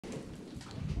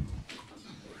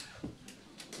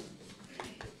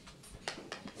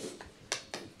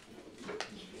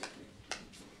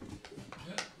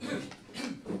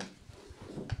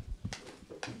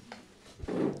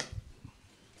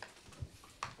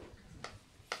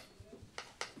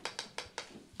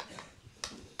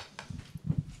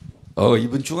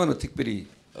이번 주간은 특별히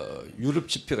유럽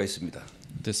집회가 있습니다.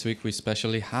 This week we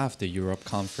especially have the Europe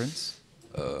conference.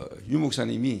 유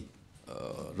목사님이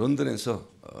런던에서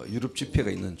유럽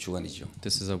집회가 있는 주간이죠.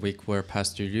 This is a week where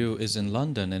Pastor Yu is in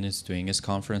London and is doing his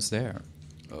conference there.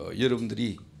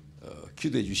 여러분들이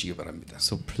기도해 주시기 바랍니다.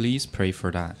 So please pray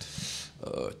for that.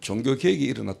 종교 개혁이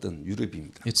일어났던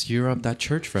유럽입니다. It's Europe that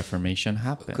church reformation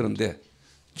happened. 그런데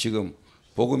지금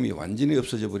복음이 완전히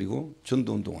없어져 버리고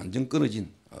전도 운동 완전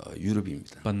끊어진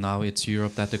유럽입니다. But now it's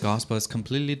Europe that the gospel has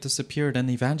completely disappeared and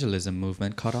evangelism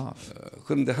movement cut off.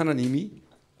 그런데 하나님이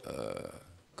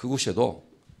그곳에도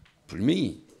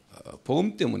분명히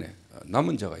복음 때문에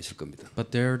남은 자가 있을 겁니다.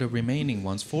 But there are the remaining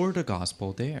ones for the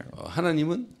gospel there.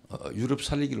 하나님은 유럽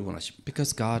살리기를 원하십니다.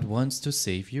 Because God wants to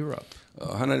save Europe.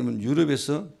 하나님은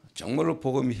유럽에서 정말로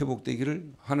복음이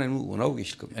회복되기를 하나님은 원하고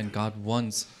계실 겁니다. And God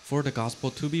wants for the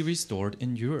gospel to be restored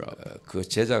in Europe. 그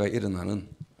제자가 일어나는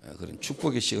그런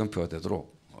축복의 시간표가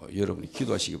되도록 여러분이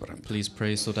기도하시기 바랍니다. Please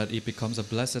pray so that it becomes a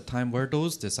blessed time where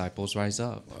those disciples rise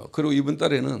up. 그리고 이번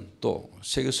달에는 또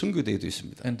세계 선교대회도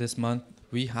있습니다. And this month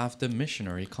we have the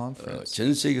missionary conference.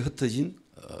 전 세계 흩어진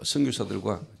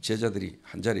선교사들과 제자들이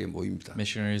한 자리에 모입니다.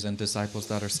 Missionaries and disciples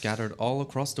that are scattered all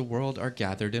across the world are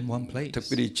gathered in one place.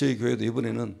 특별히 저희 교회도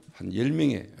이번에는 한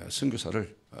 10명의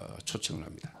선교사를 초청을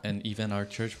합니다. And even our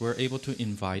church were able to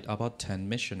invite about 10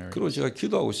 missionaries. 그리고 제가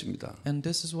기도하고 있습니다. And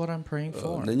this is what I'm praying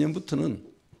for. 내년부터는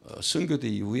선교대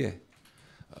이후에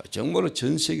정말로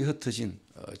전 세계 흩어진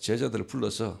제자들을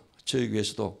불러서 저희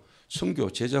교회에서도 선교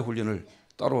제자 훈련을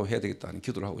따로 해야 되겠다는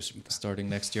기도를 하고 있습니다. Starting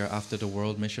next year after the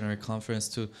World Missionary Conference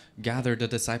to gather the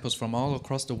disciples from all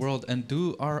across the world and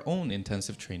do our own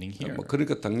intensive training here.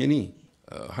 그러니까 당연히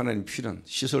하나님 필요한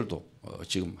시설도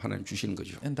지금 하나님 주시는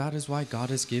거죠. And that is why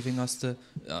God is giving us the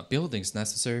buildings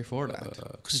necessary for that.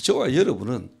 그래서 저와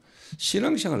여러분은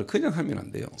신앙생활을 그냥 하면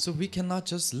안 돼요. So we cannot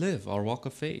just live our walk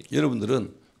of faith.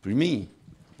 여러분들은 분명히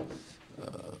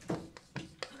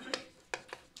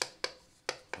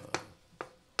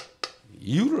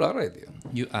이유를 알아야 돼요.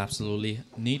 You absolutely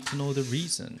need to know the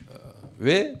reason.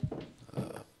 왜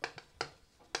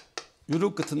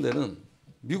유럽 같은 데는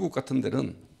미국 같은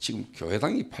데는 지금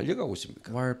교회당이 팔려가고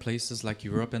있습니까? Why are places like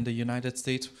Europe and the United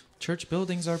States church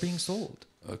buildings are being sold?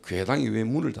 교회당이 왜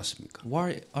문을 닫습니까?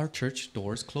 Why are church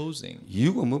doors closing?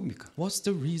 이유가 뭡니까? What's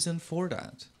the reason for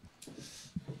that?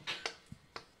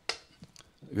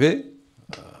 왜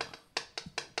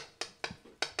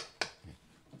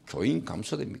교인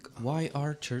감소됩니까? Why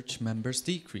are church members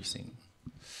decreasing?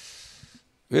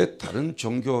 왜 다른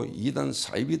종교 이단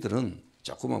사이비들은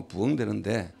자꾸만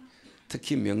부흥되는데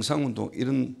특히 명상운동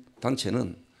이런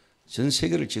단체는 전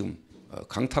세계를 지금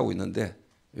강타하고 있는데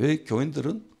왜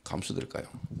교인들은 감소될까요?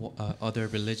 Other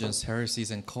religions,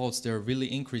 heresies, and cults, they're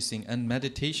really increasing, and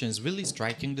meditation is really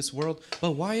striking this world.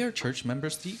 But why are church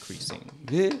members decreasing?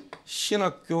 왜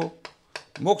신학교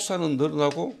목사는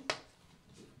늘어나고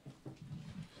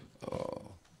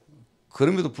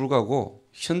그럼에도 불구하고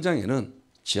현장에는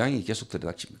재앙이 계속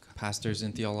들이닥칩니까? Pastors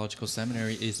in theological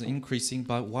seminary is increasing,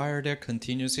 but why are there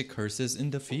continuously curses in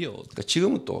the field? 그러니까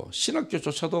지금은 또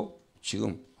신학교조차도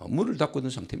지금 문을 닫고 있는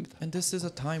상태입니다. And this is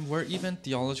a time where even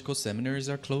theological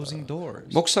seminaries are closing doors.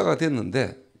 목사가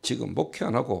됐는데 지금 목회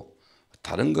안 하고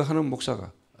다른 거 하는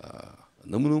목사가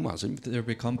너무너무 많습니다. They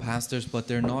become pastors, but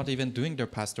they're not even doing their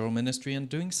pastoral ministry and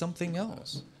doing something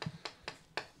else.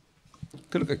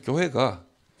 그러니까 교회가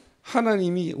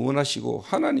하나님이 원하시고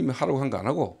하나님이 하라고 한 거 안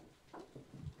하고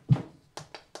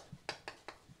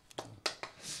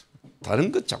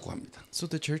다른 것 자꾸 합니다. So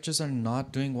the churches are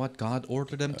not doing what God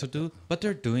ordered them to do, but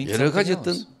they're doing 여러 가지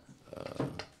something 어떤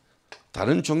else.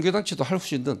 다른 종교단체도 할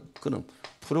수 있는 그런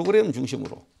프로그램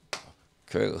중심으로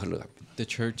교회가 흘러갑니다. The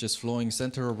church is flowing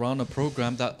center around a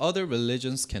program that other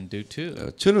religions can do too.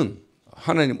 저는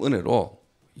하나님 은혜로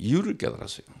이유를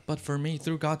깨달았어요. But for me,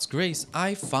 through God's grace,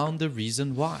 I found the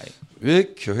reason why.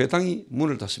 왜 교회당이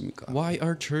문을 닫습니까? Why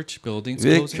are church buildings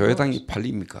왜 closing doors? 교회당이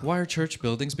팔립니까? Why are church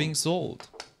buildings being sold?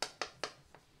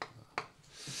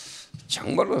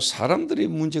 정말로 사람들의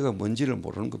문제가 뭔지를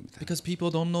모르는 겁니다. Because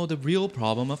people don't know the real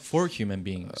problem for human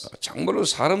beings. 정말로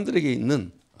사람들에게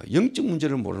있는 영적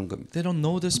문제를 모르는 겁니다. They don't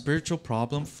know the spiritual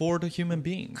problem for the human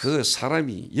beings. 그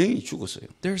사람이 영이 죽었어요.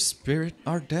 Their spirit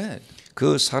are dead.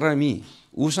 그 사람이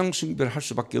우상 숭배를 할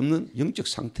수밖에 없는 영적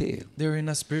상태예요. They're in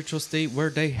a spiritual state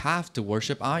where they have to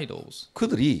worship idols.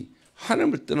 그들이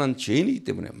하나님을 떠난 죄인이기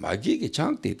때문에 마귀에게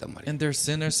장악되어 있단 말이에요. And they're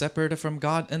sinners separated from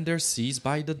God and they're seized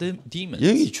by the demons.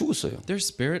 영이 죽었어요. Their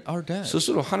spirit are dead.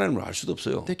 스스로 하나님을 알 수도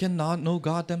없어요. They cannot know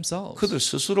God themselves. 그들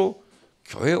스스로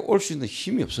교회에 올 수 있는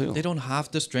힘이 없어요. They don't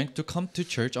have the strength to come to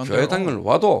church on 교회 their own. 다니면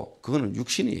와도 그거는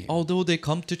육신이에요. Although they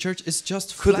come to church, it's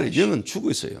just 그들의 flesh. 영은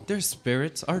죽어 있어요. Their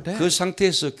spirits are dead. 그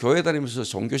상태에서 교회 다니면서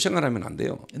종교 생활하면 안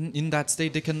돼요. In that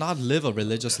state, they cannot live a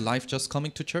religious life just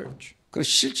coming to church. 그래서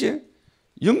실제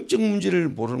영적 문제를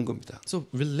모르는 겁니다. So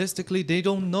realistically, they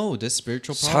don't know the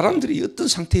spiritual problem. 사람들이 어떤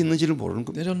상태에 있는지를 모르는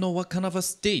They 겁니다. don't know what kind of a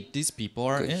state these people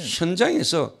are in.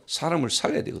 현장에서 사람을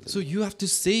살려야 되거든요. So you have to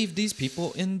save these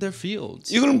people in their fields.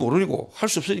 이걸 모르고 할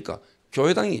수 없으니까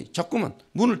교회당이 자꾸만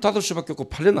문을 닫을 수밖에 없고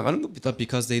팔려 나가는 겁니다. But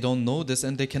because they don't know this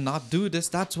and they cannot do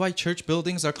this, that's why church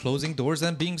buildings are closing doors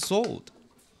and being sold.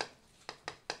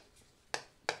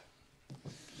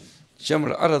 제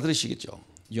말을 알아들으시겠죠?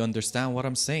 You understand what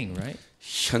I'm saying, right?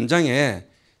 현장에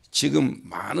지금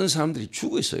많은 사람들이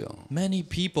죽어 있어요. Many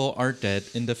people are dead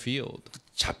in the field.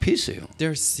 잡혀 있어요.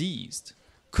 They're seized.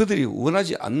 그들이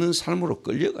원하지 않는 삶으로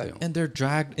끌려가요. And they're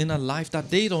dragged in a life that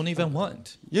they don't even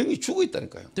want. 영이 죽어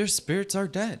있다니까요. Their spirits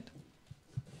are dead.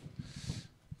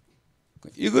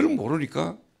 이걸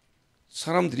모르니까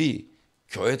사람들이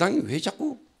교회당이 왜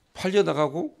자꾸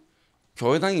팔려나가고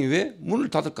교회당이 왜 문을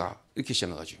닫을까 이렇게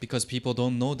생각하죠. Because people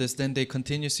don't know this, then they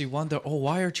continuously wonder, oh,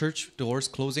 why are church doors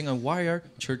closing and why are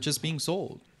churches being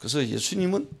sold? 그래서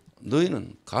예수님은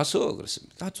너희는 가서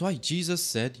그랬습니다. That's why Jesus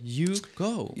said, you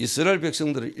go. 이스라엘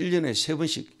백성들은 1년에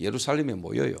 3번씩 예루살렘에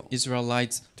모여요.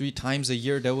 Israelites 3 times a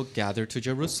year they will gather to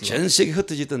Jerusalem. 전 세계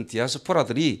흩어지던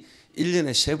디아스포라들이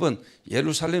 1년에 3번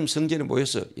예루살렘 성전에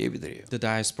모여서 예배드려요. The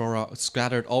diaspora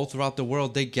scattered all throughout the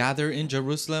world, they gather in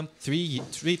Jerusalem three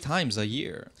times a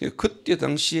year. 그때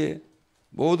당시에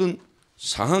모든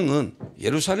상황은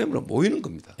예루살렘으로 모이는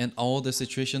겁니다. And all the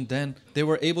situation then they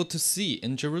were able to see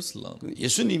in Jerusalem.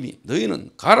 예수님이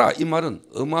너희는 가라 이 말은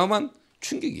어마어마한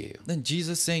충격이에요. Then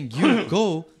Jesus saying, you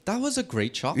go, that was a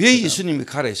great shock to 왜 them. 예수님이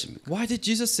가라 했습니까? Why did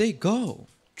Jesus say go?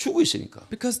 죽어 있으니까.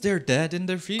 Because they're dead in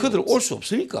their fields. 그들 올 수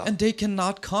없으니까. And they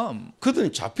cannot come.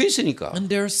 그들은 잡혀 있으니까. And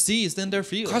they're seized in their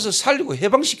fields. 가서 살리고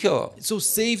해방시켜. So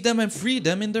save them and free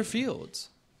them in their fields.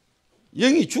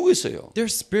 영이 죽어 있어요.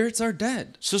 Their spirits are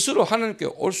dead. 스스로 하나님께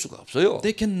올 수가 없어요.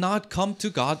 They cannot come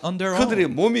to God on their own. 그들의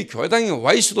몸이 교회당에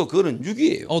와 있어도 그거는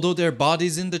육이에요. Although their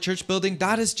bodies in the church building,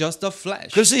 that is just a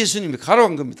flesh. 그래서 예수님이 가라고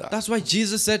한 겁니다. That's why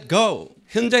Jesus said, go.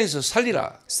 현장에서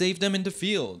살리라. Save them in the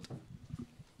field.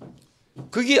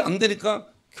 그게 안 되니까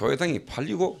교회당이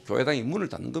팔리고 교회당이 문을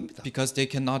닫는 겁니다. Because they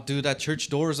cannot do that, church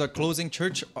doors are closing,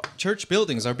 church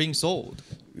buildings are being sold.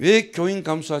 왜 교인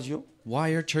감소하지요? Why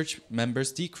are church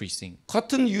members decreasing?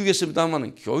 같은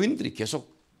이유겠습니다만 교인들이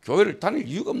계속 교회를 다닐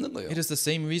이유가 없는 거예요. It is the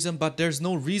same reason, but there's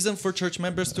no reason for church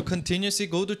members to continuously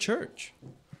go to church.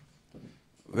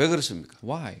 왜 그렇습니까?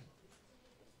 Why?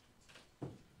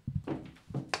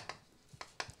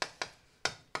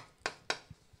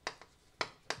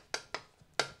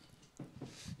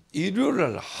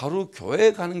 일요일날 하루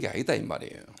교회 가는 게 아니다 이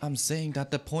말이에요. I'm saying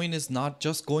that the point is not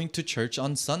just going to church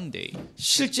on Sunday.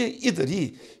 실제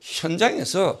이들이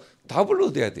현장에서 답을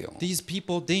얻어야 돼요. These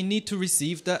people, they need to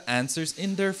receive the answers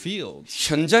in their field.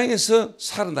 현장에서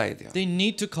살아나야 돼요. They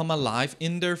need to come alive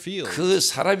in their field. 그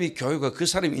사람이 교회가 그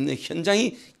사람이 있는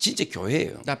현장이 진짜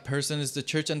교회예요. That person is the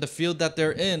church and the field that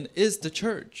they're in is the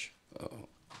church.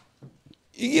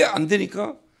 이게 안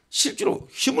되니까 실제로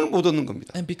힘을 못 얻는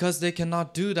겁니다. And because they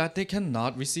cannot do that, they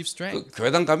cannot receive strength.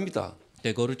 교회당 갑니다.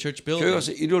 They go to church 교회 building.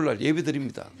 가서 일요일날 예배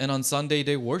드립니다. And on Sunday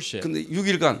they worship. 근데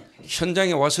 6일간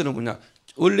현장에 와서는 뭐냐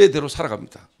원래대로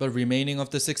살아갑니다. But remaining of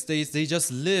the 6 days, they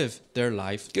just live their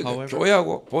life. However,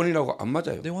 교회하고 본인하고 안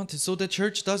맞아요. they want to. So the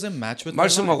church doesn't match with their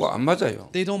말씀하고 life. 안 맞아요.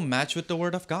 They don't match with the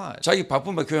word of God. 자기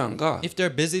바쁘면 교회 안 가. If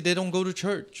they're busy, they don't go to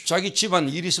church. 자기 집안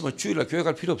일이 있으면 주일날 교회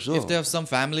갈 필요 없어. If they have some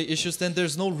family issues, then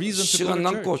there's no reason to go 시간 to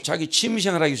남고 church. 자기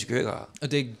취미생활 하기 위해서 교회 가.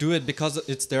 They do it because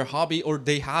it's their hobby or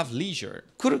they have leisure.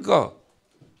 그러니까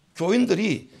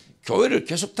교인들이 교회를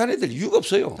계속 다녀야 될 이유가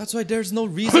없어요. That's why there's no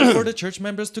reason for the church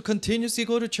members to continuously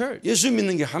go to church. 예수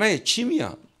믿는 게 하나의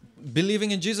취미야.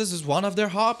 Believing in Jesus is one of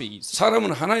their hobbies.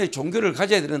 사람은 하나의 종교를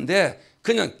가져야 되는데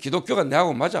그냥 기독교가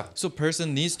내하고 맞아. So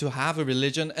person needs to have a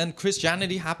religion and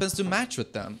Christianity happens to match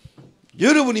with them.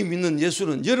 여러분이 믿는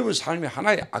예수는 여러분 삶의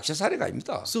하나의 액세서리가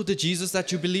아닙니다. So the Jesus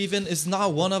that you believe in is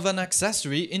not one of an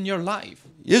accessory in your life.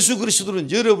 예수 그리스도는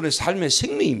여러분의 삶의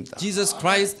생명입니다. Jesus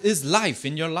Christ is life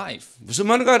in your life. 무슨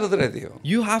말인가 알아들어야 돼요.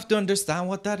 You have to understand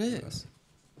what that is.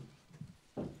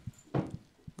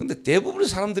 근데 대부분의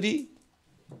사람들이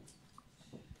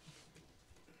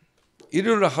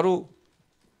일요일 하루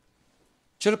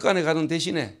절간에 가는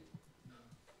대신에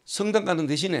성당 가는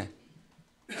대신에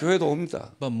교회도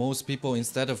옵니다. But most people,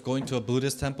 instead of going to a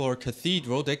Buddhist temple or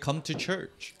cathedral, they come to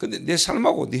church. 근데 내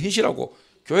삶하고 내 현실하고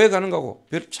교회 가는 거하고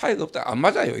별 차이가 없다. 안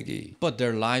맞아요, 이게. But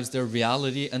their lives, their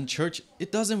reality, and church,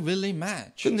 it doesn't really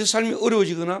match. 근데 삶이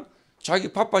어려워지거나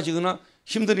자기 바빠지거나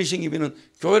힘든 일이 생기면은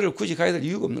교회를 굳이 가야 될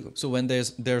이유가 없는 겁니다. So when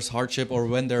there's hardship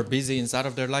or when they're busy inside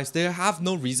of their lives, they have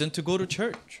no reason to go to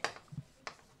church.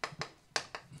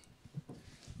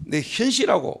 내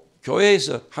현실하고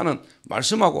교회에서 하는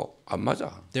말씀하고 안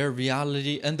맞아. Their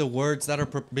reality and the words that are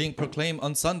being proclaimed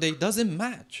on Sunday doesn't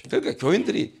match. 그러니까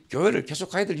교인들이 교회를 계속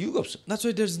가야 될 이유가 없어. That's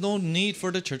why there's no need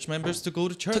for the church members to go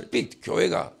to church. 특히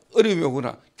교회가 어려움이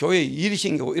오거나 교회에 일이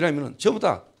생기고 이러면은 전부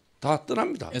다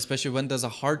떠납니다. Especially when there's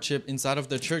a hardship inside of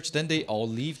the church, then they all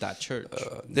leave that church.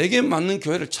 내게 맞는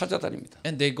교회를 찾아다닙니다.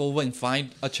 And they go and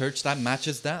find a church that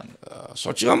matches them.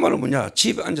 솔직한 말은 뭐냐?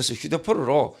 집에 앉아서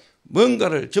휴대폰으로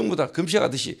뭔가를 전부 다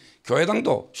검색하듯이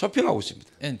교회당도 쇼핑하고 있습니다.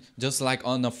 And just like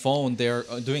on the phone, they're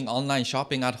doing online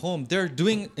shopping at home. They're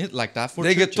doing it like that for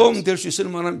내게 churches. 도움 될 수 있을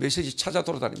만한 메시지 찾아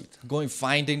돌아다닙니다. Going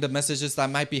finding the messages that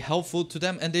might be helpful to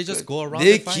them, and they just go around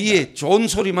내 and find them. 귀에 좋은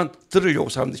소리만 들으려고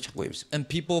사람들이 찾고 있습니다. And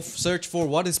people search for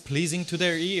what is pleasing to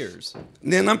their ears.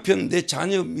 내 남편, 내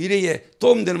자녀 미래에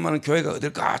도움되는 만한 교회가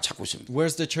어딜까 찾고 있습니다.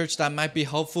 Where's the church that might be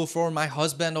helpful for my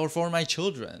husband or for my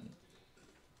children?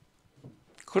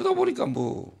 그러다 보니까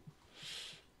뭐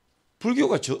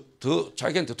불교가 더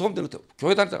자기한테 도움되는 것 같아.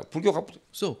 교회 다니다가 불교 가보죠.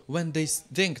 So when they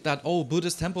think that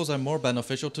Buddhist temples are more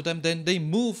beneficial to them, then they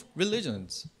move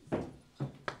religions.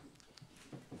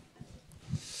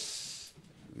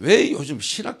 왜 요즘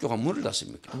신학교가 문을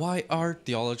닫습니까? Why are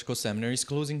theological seminaries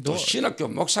closing 또 doors? 신학교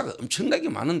목사가 엄청나게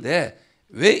많은데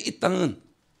왜 이 땅은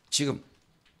지금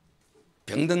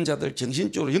병든 자들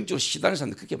정신적으로 영적으로 시달리는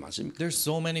사람들 그렇게 많습니까? There's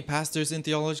so many pastors in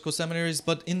theological seminaries,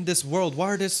 but in this world, why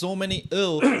are there so many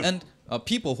ill and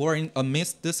people who are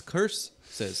amidst this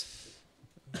curses?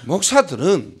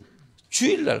 목사들은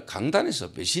주일날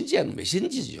강단에서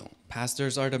메신지죠.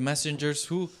 Pastors are the messengers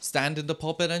who stand in the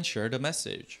pulpit and share the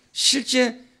message.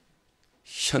 실제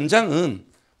현장은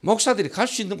목사들이 갈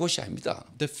수 있는 곳이 아닙니다.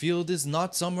 The field is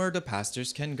not somewhere the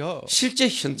pastors can go. 실제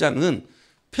현장은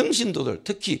평신도들,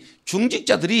 특히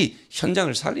중직자들이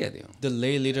현장을 살려야 돼요. The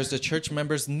lay leaders, the church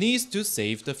members, needs to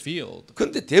save the field.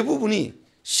 그런데 대부분이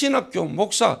신학교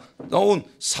목사 나온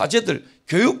사제들,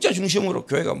 교육자 중심으로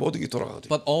교회가 모두 돌아가거든요.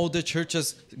 But all the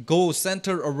churches go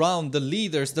center around the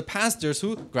leaders, the pastors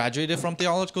who graduated from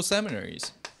theological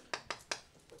seminaries.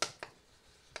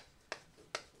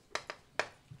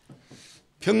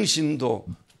 평신도,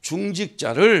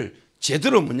 중직자를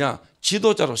제대로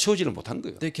지도자로 세우지를 못한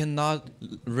거예요. They cannot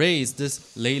raise these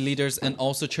lay leaders and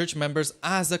also church members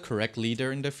as the correct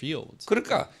leader in the field.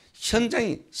 그러니까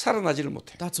현장이 살아나지를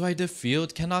못해요. That's why the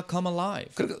field cannot come alive.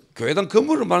 그러니까 교회당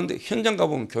건물을 많은데 현장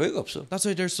가보면 교회가 없어. That's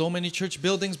why there's so many church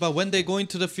buildings, but when they go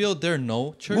into the field, there are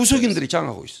no churches. 무속인들이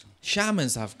장악하고 있어.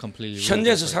 Shamans have completely.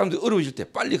 현장에서 사람들이 어려워질 때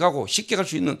빨리 가고 쉽게 갈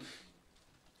수 있는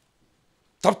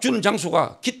답 주는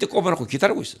장소가 깃대 꼽아놓고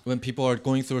기다리고 있어. When people are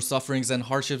going through sufferings and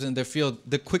hardships in their field,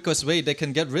 the quickest way they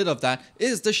can get rid of that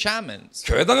is the shamans.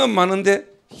 교회당은 많은데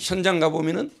현장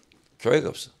가보면은 교회가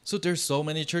없어. So there's so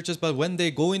many churches, but when they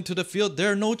go into the field,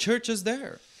 there are no churches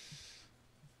there.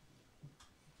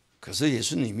 그래서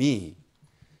예수님이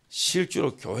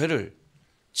실제로 교회를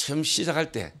처음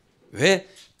시작할 때 왜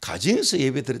가정에서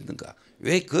예배 드렸는가,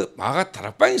 왜 그 마가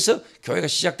다락방에서 교회가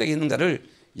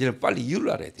시작되겠는가를 이런 빨리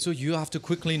이유를 알아야 돼. So you have to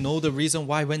quickly know the reason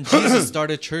why when Jesus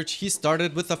started church, he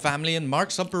started with the family in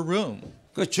Mark's upper room.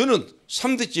 그 저는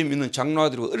 3대쯤 있는 장로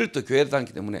아들이고 어릴 때 교회를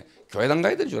다녔기 때문에 교회당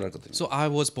가야 될 줄 알았거든요. So I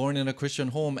was born in a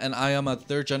Christian home and I am a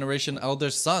third generation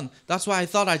elder son. That's why I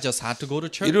thought I just had to go to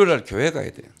church. 일요일 날 교회 가야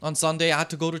돼요. On Sunday I had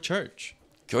to go to church.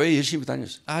 교회 열심히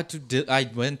다녔어요. I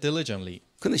went diligently.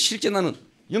 근데 실제 나는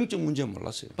영적 문제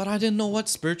몰랐어요. But I didn't know what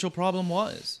spiritual problem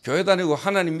was. 교회 다니고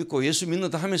하나님 믿고 예수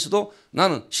믿는다 하면서도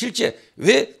나는 실제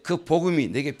왜 그 복음이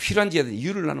내게 필요한지에 대한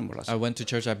이유를 나는 몰랐어요. I went to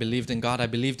church. I believed in God.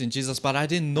 I believed in Jesus. But I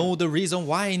didn't know the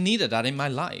reason why I needed that in my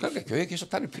life. 그러니까 교회 계속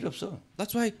다닐 필요 없어.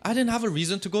 That's why I didn't have a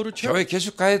reason to go to church. 교회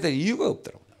계속 가야 될 이유가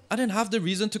없더라고. I didn't have the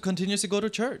reason to continuously go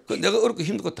to church. 내가 어렵고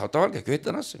힘들고 답답하니까 교회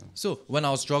떠났어요. So when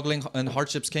I was struggling and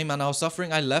hardships came and I was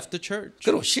suffering, I left the church.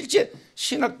 그리고 실제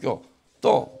신학교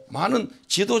또 많은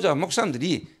지도자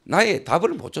목사님들이 나의 답을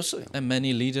못 줬어요. And many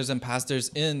leaders and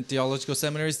pastors in theological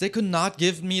seminaries, they could not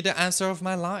give me the answer of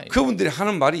my life. 그분들이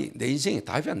하는 말이 내 인생에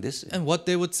답이 안 됐어요. And what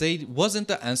they would say wasn't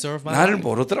the answer of my 나를 life.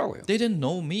 모르더라고요. They didn't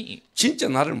know me. 진짜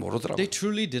나를 They 모르더라고요.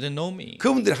 truly didn't know me.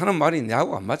 그분들이 하는 말이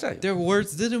내하고 안 맞아요. Their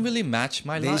words didn't really match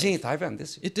my 내 life. 인생에 답이 안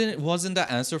됐어요. Wasn't the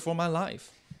answer for my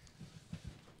life.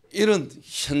 이런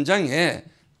현장에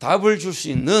답을 줄 수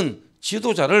있는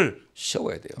지도자를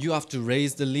세워야 돼요. You have to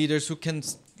raise the leaders who can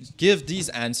give these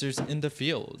answers in the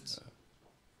fields.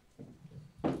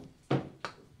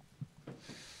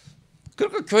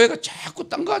 그러니까 교회가 자꾸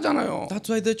딴 거 하잖아요. That's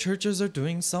why the churches are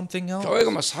doing something else. 교회가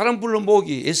막 사람 불러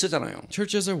모으기 애쓰잖아요.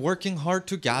 Churches are working hard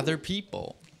to gather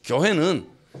people. 교회는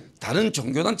다른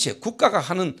종교단체, 국가가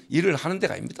하는 일을 하는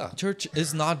데가 아닙니다. Church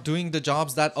is not doing the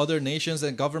jobs that other nations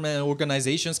and government and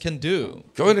organizations can do.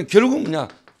 교회는 결국 뭐냐?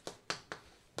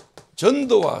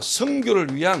 전도와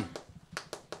선교를 위한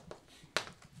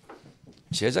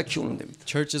제자 키우는 데입니다.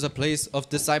 Church is a place of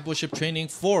discipleship training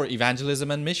for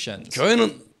evangelism and missions.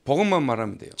 교회는 복음만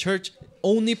말하면 돼요. Church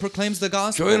only proclaims the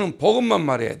gospel. 교회는 복음만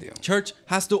말해야 돼요. Church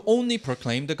has to only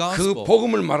proclaim the 그 gospel.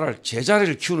 복음을 말할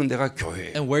제자를 키우는 데가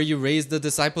교회예요. And where you raise the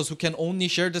disciples who can only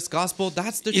share this gospel,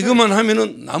 that's the church. 이것만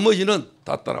하면은 나머지는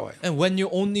다 따라와요. And when you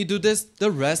only do this, the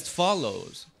rest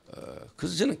follows.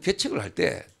 그래서 저는 개척을 할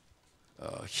때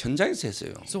현장에서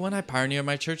했어요. So when I pioneered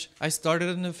my church, I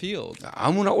started in the field,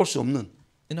 아무나 올 수 없는,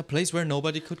 in a place where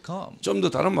nobody could come. 좀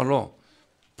더 다른 말로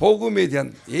복음에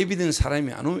대한 예비된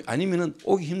사람이 아니면은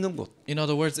오기 힘든 곳. In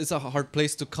other words, it's a hard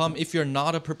place to come if you're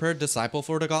not a prepared disciple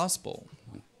for the gospel.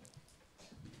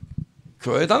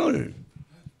 교회당을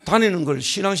다니는 걸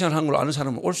신앙생활 하는 걸 아는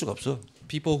사람은 올 수가 없어.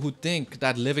 People who think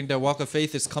that living their walk of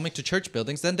faith is coming to church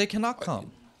buildings, then they cannot come.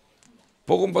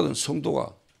 복음 받은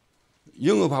성도가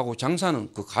영업하고 장사는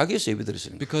그 가게에서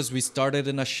예배드렸어요. Because we started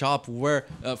in a shop where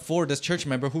for this church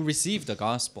member who received the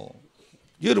gospel.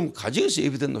 여러분 가정에서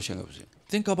예배드린다고 생각해 보세요.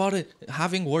 Think about it,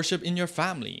 having worship in your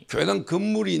family. 교회당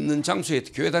건물이 있는 장소에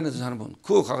교회 다니는 사람은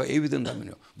그거 가가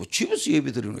예배드린다면요. 뭐 집에서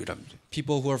예배드리노 이랍니다.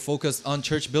 People who are focused on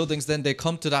church buildings, then they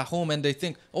come to that home and they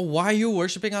think, oh, why are you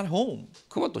worshiping at home?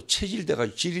 그만 또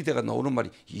체질대가 지리대가 나오는 말이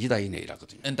이다 이네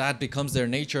이라거든요. And that becomes their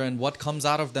nature, and what comes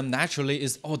out of them naturally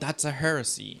is, oh, that's a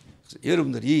heresy.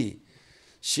 여러분들이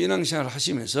신앙생활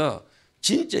하시면서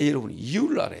진짜 여러분이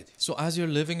이유를 알아야 돼요. So as you're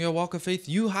living your walk of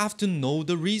faith, you have to know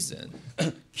the reason.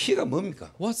 키가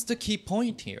뭡니까? What's the key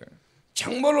point here?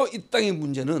 정말로 이 땅의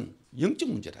문제는 영적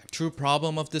문제다. True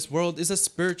problem of this world is a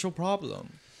spiritual problem.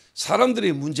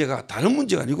 사람들의 문제가 다른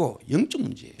문제가 아니고 영적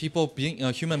문제예요. People being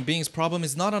human beings problem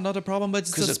is not another problem, but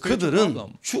it's a 그래서 spiritual 그들은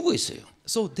problem. 죽어 있어요.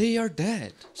 So they are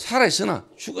dead. 살아 있으나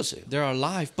죽었어요. They're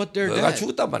alive, but they're 뭐가 dead.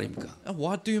 죽었단 말입니까? And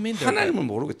what do you mean they're dead? 하나님을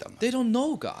모르겠단 말이에요. They don't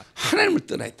know God. 하나님을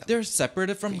떠나 있다. They're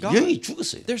separated from God. 영이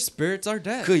죽었어요. Their spirits are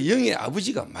dead. 그 영의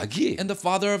아버지가 마귀예요. And the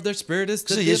father of their spirit is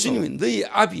the 그래서 devil. 예수님이 너희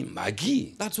아비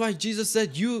마귀. That's why Jesus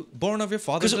said, you born of your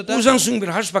father 그래서 the devil. 우상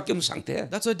숭배를 할 수밖에 없는 상태.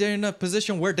 That's why they're in a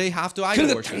position where they have to idol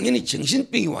그러니까 worship. 당연히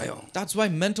정신병이 와요. That's why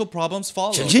mental problems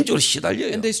follow. 정신적으로 시달려요.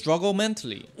 And they struggle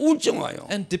mentally. 우울증 와요.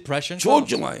 And depression comes.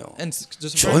 조울증 와요. And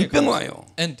schizophrenia 조현병 comes. 와요.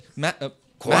 And manic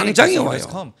공황장애 disorders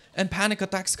와요. come. And panic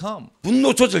attacks come.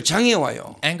 분노 조절 장애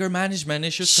와요. Anger management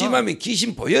issues come. 심하면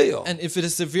귀신 보여요. And if it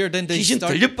is severe, then they 귀신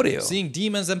start 들려버려요. seeing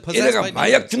demons and possessed 이래가 by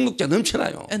마약 demons. 중독자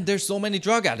넘쳐나요. And there's so many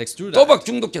drug addicts through that. 도박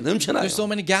중독자 넘쳐나요. There's so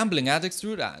many gambling addicts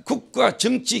through that. 국가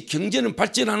정치 경제는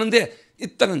발전하는데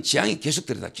이 땅은 재앙이 계속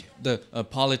들이닥쳐요. The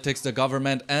politics, the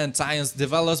government, and science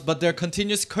develops, but there are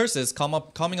continuous curses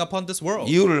coming upon this world.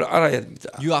 이유를 알아야 됩니다.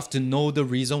 You have to know the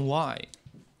reason why.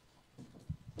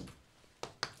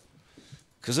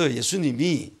 그래서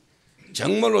예수님이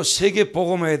정말로 세계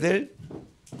복음해야 될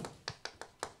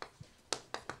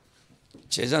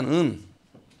제자는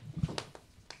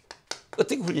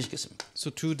어떻게 훈련시켰습니까? So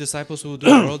two disciples who do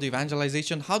world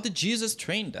evangelization, how did Jesus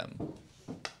train them?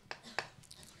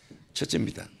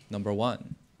 첫째입니다. Number one,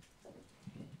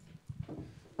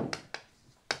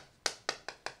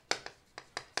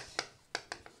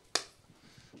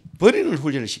 버리는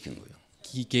훈련을 시킨 거예요.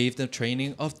 he gave them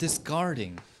training of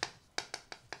discarding.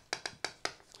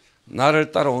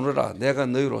 나를 따라오너라. 내가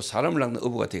너희로 사람을 낚는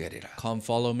어부가 되게 하리라. Come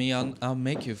follow me, and I'll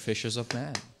make you fishers of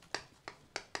men.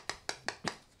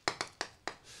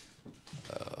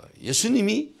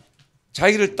 예수님이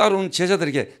자기를 따라오는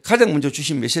제자들에게 가장 먼저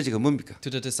주신 메시지가 뭡니까? To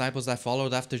the disciples that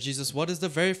followed after Jesus, what is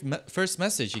the very first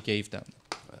message he gave them?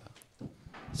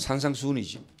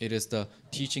 산상수훈이지. It is the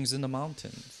teachings in the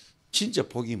mountains. 진짜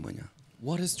복이 뭐냐?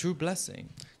 What is true blessing?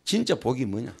 진짜 복이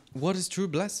뭐냐? What is true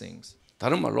blessings?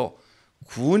 다른 말로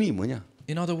구원이 뭐냐?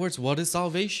 In other words, what is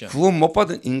salvation? 구원 못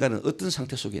받은 인간은 어떤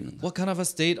상태 속에 있는가? What kind of a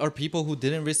state are people who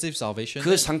didn't receive salvation 그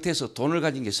in? 상태에서 돈을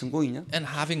가진 게 성공이냐? And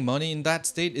having money in that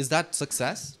state, is that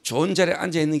success? 좋은 자리에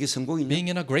앉아 있는 게 성공이냐? Being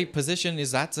in a great position,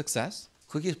 is that success?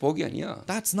 그게 복이 아니야.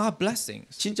 That's not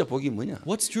blessings. 진짜 복이 뭐냐?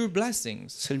 What's true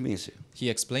blessings? 설명했어요. He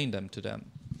explained them to them.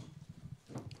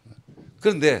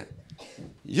 그런데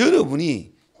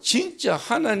여러분이 진짜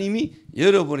하나님이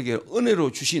여러분에게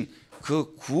은혜로 주신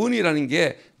그 구원이라는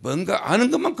게 뭔가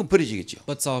아는 것만큼 버려지겠죠.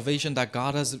 But salvation that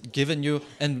God has given you,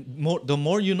 and the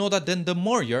more you know that, then the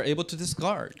more you're able to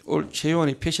discard. 오늘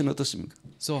최요한의 패션 어떻습니까?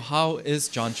 So how is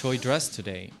John Choi dressed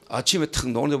today? 아침에 탁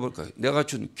나오는데 보니까 내가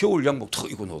준 겨울 양복 탁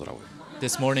입고 나오더라고요.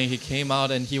 This morning he came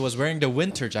out and he was wearing the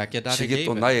winter jacket that I 저게 gave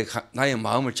또 him. 나의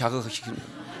마음을 자극시키는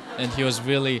거예요. And he was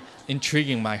really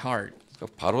intriguing my heart.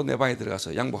 바로 내 방에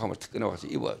들어가서 양복 한번 탁 꺼내와서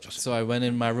입어줬어요. So I went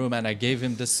in my room and I gave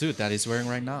him the suit that he's wearing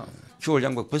right now. 겨울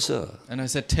양복 벗어. And I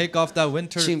said, take off that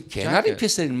winter 지금 개나리 jacket.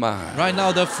 폈어 인마. Right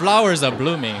now the flowers are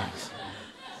blooming.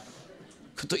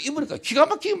 또 입으니까 기가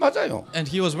막히게 맞아요. And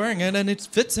he was wearing it and it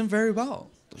fits him very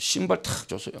well. 또 신발 탁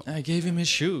줬어요. And I gave him his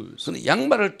shoes. 근데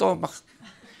양말을 또 막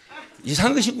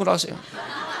이상한 거 신고 나왔어요.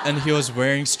 And he was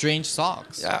wearing strange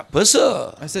socks. 야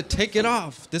벗어. I said, take it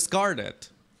off, discard it.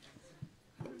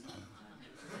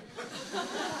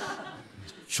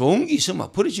 좋은 게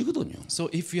있으면 버려지거든요. So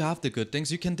if you have the good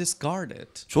things, you can discard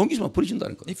it. 좋은 게 있으면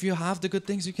버려진다니까. If you have the good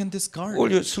things, you can discard it.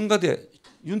 오늘 성가대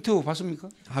윤태호 봤습니까?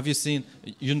 Have you seen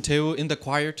Yoon Tae-woo in the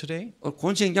choir today?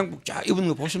 권생 양복 쫙 입은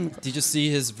거 보십니까? Did you see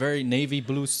his very navy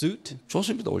blue suit?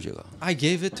 좋습니다 오늘 제가. I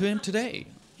gave it to him today.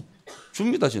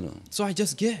 줍니다 저는. So I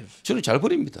just give. 저는 잘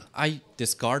버립니다. I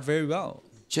discard very well.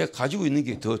 제가 가지고 있는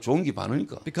게 더 좋은 게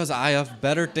많으니까. Because I have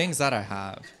better things that I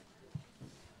have.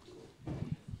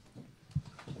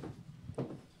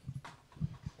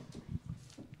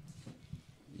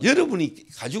 여러분이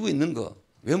가지고 있는 거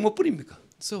왜 못 버립니까?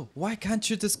 So why can't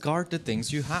you discard the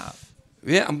things you have?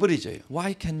 왜 안 버리져요?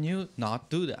 Why can you not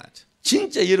do that?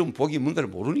 진짜 여러분 복이 뭔가를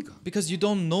모르니까. Because you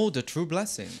don't know the true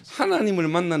blessings. 하나님을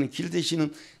만나는 길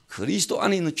되시는 그리스도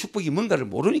안에 있는 축복이 뭔가를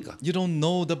모르니까. You don't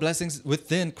know the blessings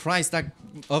within Christ that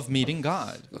of meeting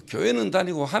God. 교회는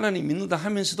다니고 하나님 믿는다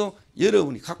하면서도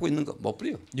여러분이 갖고 있는 거 못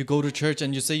버려요. You go to church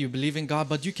and you say you believe in God,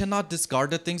 but you cannot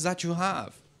discard the things that you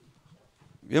have.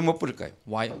 왜 못 버릴까요?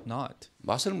 Why not?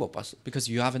 맛을 못 봤어.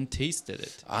 Because you haven't tasted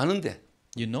it. 아는데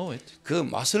You know it, 그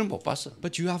맛을 못 봤어.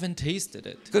 but you haven't tasted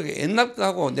it. 그러니까 옛날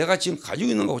거하고 내가 지금 가지고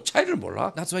있는 거하고 차이를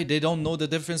몰라. That's why they don't know the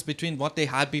difference between what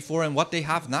they had before and what they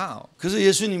have now. 그래서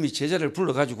예수님이 제자를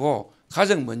불러가지고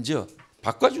가장 먼저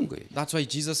바꿔준 거예요. That's why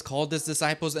Jesus called his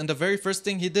disciples, and the very first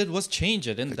thing he did was change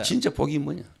it in them. 진짜 복이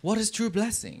뭐냐? What is true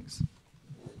blessings?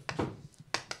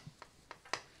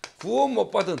 구원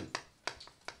못 받은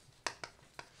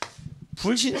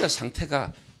불신자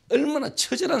상태가 얼마나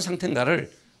처절한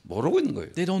상태인가를 모르고 있는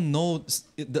거예요. They don't know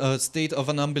the state of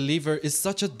an unbeliever is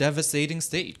such a devastating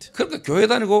state. 그러니까 교회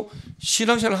다니고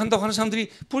신앙생활을 한다고 하는 사람들이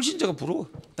불신자가 부러워.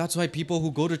 That's why people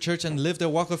who go to church and live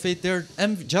their walk of faith, they're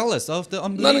jealous of the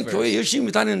나는 unbelievers. 교회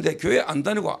열심히 다니는데 교회 안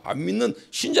다니고 안 믿는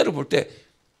신자를 볼 때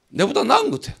내보다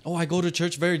나은 것 같아. Oh, I go to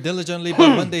church very diligently,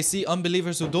 but when they see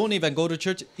unbelievers who don't even go to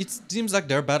church, it seems like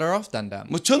they're better off than them.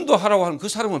 뭐 전도하라고 하는 그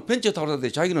사람은 벤츠 타고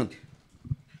다니는데 자기는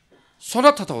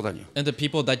소나타 타고 다녀. And the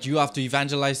people that you have to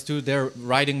evangelize to, they're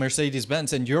riding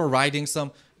Mercedes-Benz, and you're riding some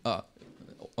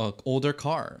older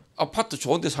car. 아파트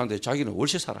좋은 데 사는데 자기는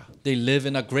월세 살아. They live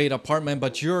in a great apartment,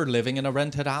 but you're living in a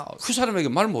rented house. 그 사람에게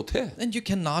말 못해. And you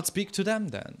cannot speak to them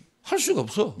then. 할 수가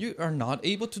없어. You are not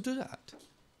able to do that.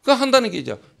 그 한다는 게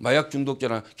이제 마약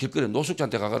중독자나 길거리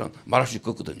노숙자한테 가거나 말할 수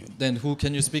있거든요. Then who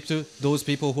can you speak to? Those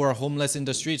people who are homeless in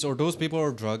the streets, or those people who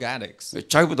are drug addicts?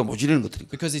 자기보다 모자라는 것들이니까.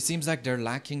 Because it seems like they're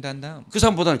lacking than them. 그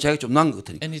사람보다는 자기가 좀 나은 것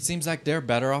같으니까. And it seems like they're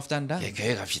better off than them. 예,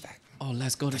 교회 갑시다. Oh,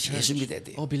 let's go to 다시 church. 예수 믿어야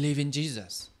돼요. Oh, believe in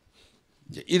Jesus.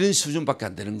 이제 이런 수준밖에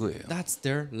안 되는 거예요. That's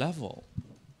their level.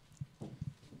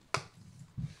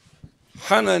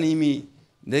 하나님이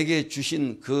내게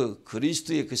주신 그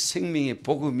그리스도의 그 생명의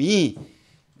복음이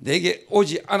내게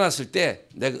오지 않았을 때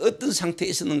내가 어떤 상태에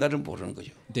있었는가를 모르는 거죠.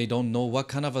 They don't know what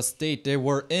kind of a state they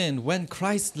were in when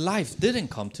Christ's life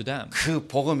didn't come to them. 그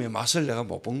복음의 맛을 내가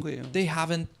못 본 거예요. They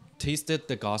haven't tasted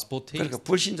the gospel taste. 그러니까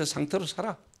불신자 상태로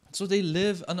살아. So they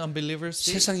live an unbeliever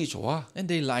state. 세상이 좋아. And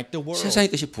they like the world. 세상의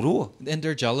것이 부러워. And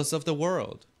they're jealous of the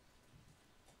world.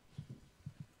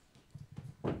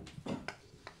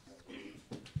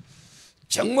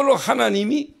 정말로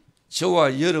하나님이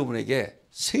저와 여러분에게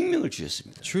생명을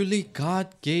주셨습니다. Truly God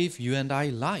gave you and I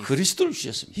life. 그리스도를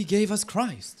주셨습니다. He gave us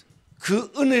Christ.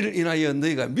 그 은혜를 인하여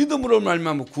너희가 믿음으로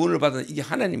말미암아 구원을 받은 이게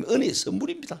하나님의 은혜의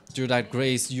선물입니다. Through that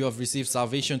grace you have received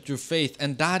salvation through faith,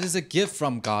 and that is a gift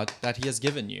from God that He has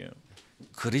given you.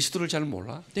 그리스도를 잘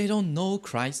몰라. They don't know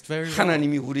Christ very well.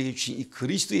 하나님이 우리에게 주신 이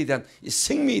그리스도에 대한 이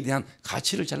생명에 대한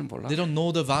가치를 잘 몰라. They don't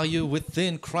know the value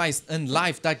within Christ and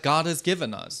life that God has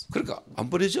given us. 그러니까 안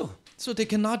버려져. So they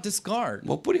cannot discard.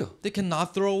 못 버려. They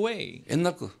cannot throw away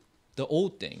옛날 거 the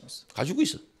old things. 가지고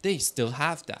있어. They still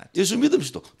have that. 예수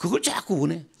믿으면서도 그걸 자꾸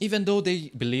원해. Even though they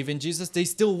believe in Jesus, they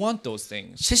still want those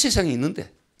things. 새 세상에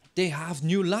있는데 They have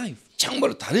new life.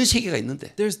 정말로 다른 세계가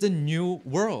있는데 There's the new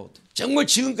world. 정말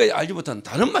지금까지 알지 못한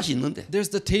다른 맛이 있는데 There's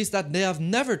the taste that they have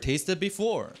never tasted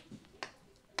before.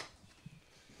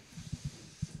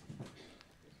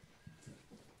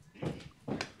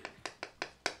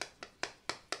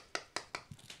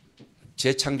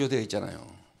 재창조되어 있잖아요.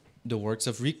 The works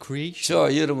of recreation.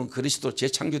 저와 여러분 그리스도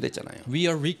재창조됐잖아요. We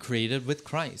are recreated with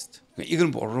Christ. 이걸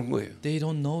모르는 거예요. They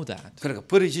don't know that. 그러니까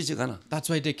버려지지가 않아. That's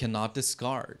why they cannot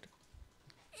discard.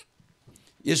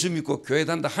 예수 믿고 교회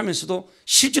단다 하면서도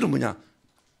실제로 뭐냐?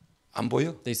 안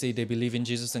보여. They say they believe in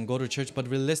Jesus and go to church, but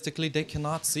realistically they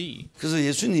cannot see. 그래서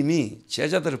예수님이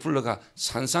제자들을 불러가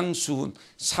산상수훈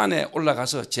산에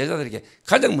올라가서 제자들에게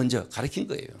가장 먼저 가르친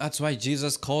거예요. That's why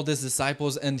Jesus called his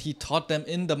disciples and he taught them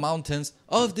in the mountains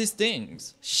of these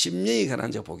things. 심령이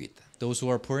가난한 자 복이 있다. Those who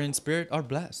are poor in spirit are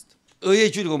blessed.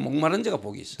 의에 줄이고 목마른 자가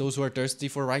복이 있어. Those who are thirsty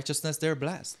for righteousness, they're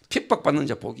blessed. 핍박받는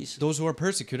자 복이 있어. Those who are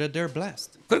persecuted, they're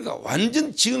blessed. 그러니까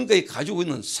완전 지금까지 가지고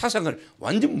있는 사상을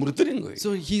완전 무너뜨리는 거예요.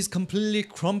 So he's completely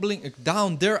crumbling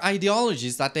down their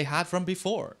ideologies that they had from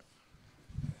before.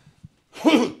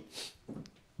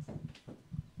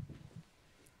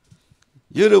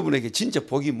 여러분에게 진짜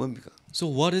복이 뭡니까? So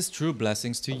what is true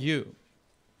blessings to you?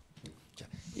 자,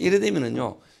 이래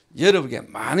되면은요. 여러분에게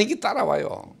많은 게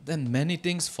따라와요. Then many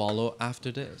things follow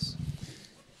after this.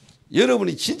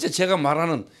 여러분이 진짜 제가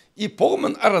말하는 이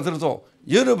복음만 알아들어도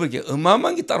여러분에게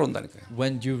어마어마한 게 따라온다니까요.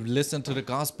 When you listen to the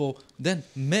gospel, then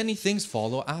many things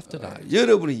follow after that.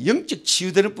 여러분이 영적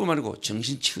치유되는 뿐만 아니고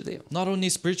정신 치유돼요. Not only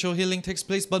spiritual healing takes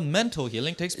place, but mental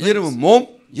healing takes place. 여러분 몸,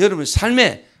 여러분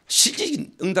삶에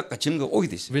실질적인 응답과 증거가 오게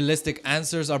돼 있어요. Realistic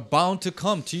answers are bound to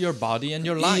come to your body and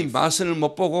your 이 life. 맛을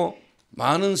못 보고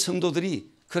많은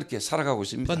성도들이 그렇게 살아가고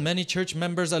있습니다. But many church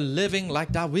members are living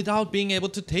like that without being able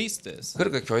to taste this.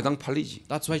 그러니까 교회당 팔리지.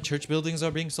 That's why church buildings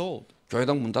are being sold.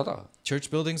 교회당 문 닫아.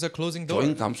 Church buildings are closing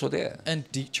교인 doors. 감소돼. And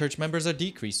church members are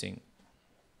decreasing.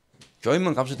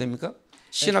 교인만 감소됩니까?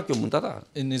 신학교 문 닫아.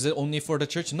 And is it only for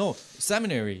the church? No.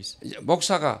 Seminaries. 이제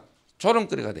목사가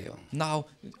조롱거리가 돼요. Now,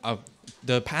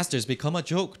 the pastors become a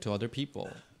joke to other people.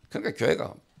 그러니까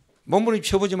교회가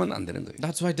몸부림쳐보지면 안 되는 거예요.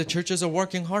 That's why the churches are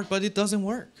working hard, but it doesn't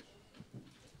work.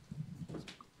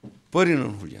 버리는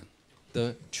훈련.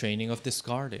 The training of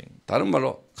discarding. 다른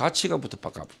말로 가치관부터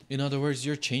바꿔. In other words,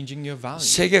 you're changing your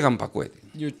values. 세계관 바꿔야 돼.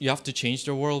 You have to change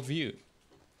your worldview.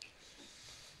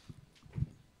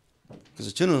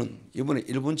 그래서 저는 이번에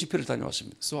일본 집회를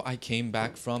다녀왔습니다. So I came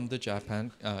back from the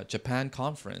Japan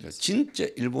conference. 진짜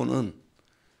일본은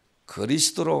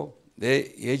그리스도로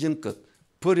내 예전 것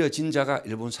버려진 자가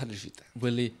일본 살릴 수 있다.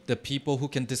 Really, the people who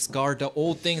can discard the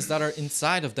old things that are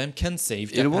inside of them can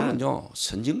save Japan. 일본은요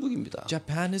선진국입니다.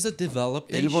 Japan is a developed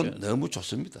일본 nation. 너무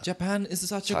좋습니다. Japan is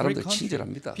such a great 사람들 country.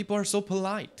 친절합니다. People are so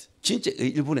polite. 진짜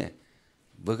일본에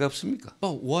뭐가 없습니까?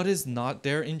 But what is not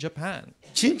there in Japan?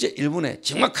 진짜 일본에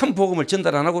정확한 복음을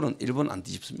전달 안 하고는 일본 안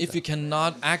뒤집습니다. If you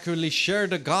cannot accurately share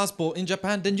the gospel in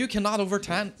Japan, then you cannot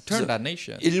overturn that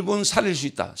nation. 일본 살릴 수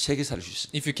있다. 세계 살릴 수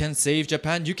있습니다. If you can save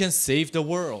Japan, you can save the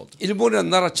world.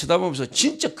 일본이라는 나라 쳐다보면서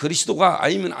진짜 그리스도가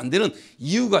아니면 안 되는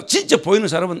이유가 진짜 보이는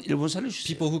사람은 일본 살릴 수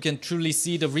있어요. People who can truly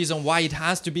see the reason why it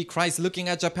has to be Christ looking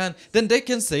at Japan, then they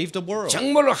can save the world.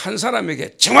 정말로 한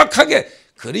사람에게 정확하게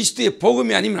그리스도의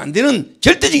복음이 아니면 안 되는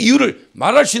절대적 이유를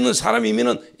말할 수 있는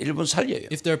사람이면은 일본 살려요.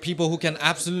 If there are people who can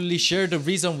absolutely share the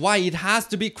reason why it has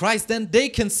to be Christ, then they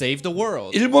can save the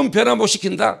world. 일본 변화 못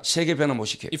시킨다. 세계 변화 못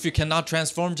시켜요. If you cannot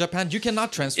transform Japan, you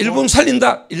cannot transform 일본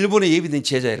살린다. 일본에 예비된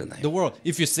제자 일어나요. the world.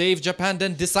 If you save Japan,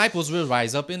 then disciples will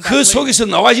rise up in that 그 place. 속에서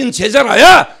나와진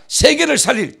제자라야 세계를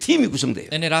살릴 팀이 구성돼요.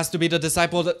 And it has to be the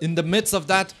disciple in the midst of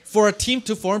that for a team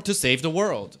to form to save the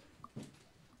world.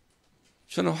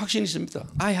 저는 확신이 있습니다.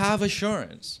 I have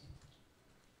assurance.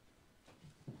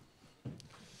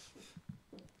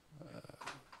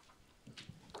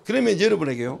 그러면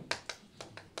여러분에게요.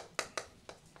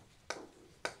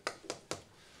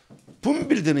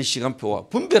 분별되는 시간표와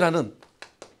분별하는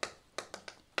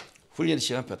훈련의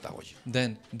시간표가 따오죠.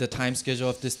 Then the time schedule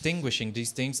of distinguishing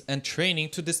these things and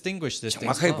training to distinguish these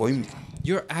things. 정확하게 보입니다.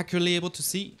 You're accurately able to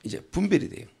see. 이제 분별이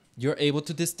돼요. You're able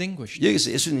to distinguish.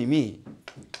 여기서 예수님이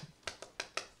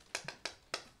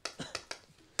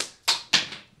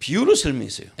비유로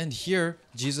설명했어요. And here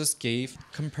Jesus gave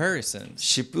comparisons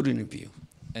씨 뿌리는 비유.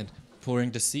 and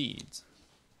pouring the seeds.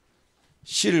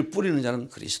 씨를 뿌리는 자는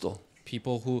그리스도.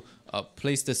 People who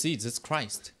place the seeds, it's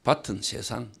Christ. 밭은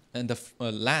세상. And the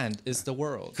land is the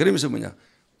world. 그러면서 뭐냐?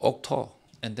 옥토,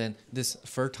 And then this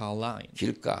fertile line.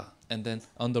 길가, And then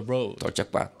on the road.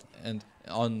 돌짝밭. And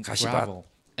on 가시밭. gravel.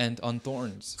 And on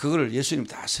thorns. 그거를 예수님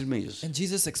다 설명해 줬어요. And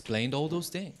Jesus explained all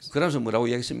those things. 그러면서 뭐라고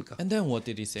이야기했습니까? And then what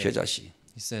did he say? 겨자씨.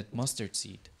 He said mustard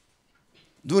seed.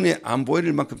 눈에 안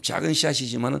보일 만큼 작은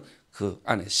씨앗이지만은 그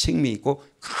안에 생명이 있고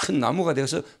큰 나무가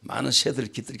되어서 많은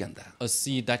새들을 깃들게 한다. A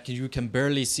seed that you can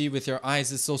barely see with your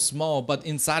eyes is so small, but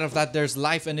inside of that there's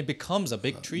life and it becomes a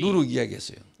big tree. 누룩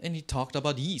이야기했어요. And he talked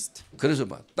about yeast 그래서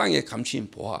막 땅에 감추인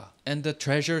보화, and the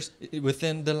treasures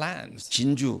within the land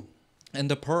진주, and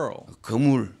the pearl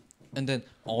거물, and then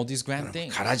all these grand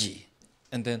things 가라지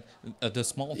and then the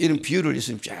small 이런 things. 비유를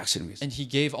예수님 쫙 설명했어요. And he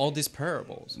gave all these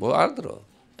parables 뭐 알아들어?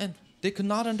 and they could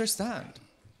not understand.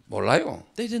 몰라요.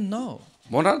 They didn't know.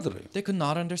 못 알아들어요. They could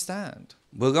not understand.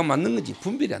 뭐가 맞는 건지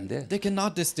분별이 안 돼. They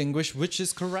cannot distinguish which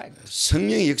is correct.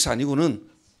 성령의 역사 아니고는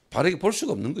바르게 볼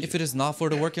수가 없는 거죠. If it is not for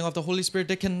the working of the Holy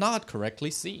Spirit, they cannot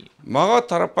correctly see. 마가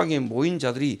다락방에 모인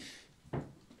자들이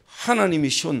하나님이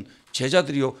씌운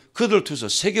제자들이요 그들 통해서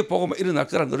세계 복음이 일어날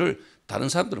거라는 것을 다른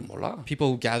사람들은 몰라.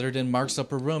 People who gathered in Mark's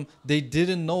upper room, they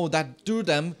didn't know that through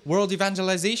them world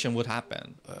evangelization would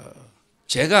happen.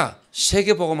 제가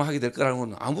세계 복음을 하게 될 거라는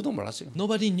건 아무도 몰랐어요.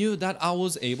 Nobody knew that I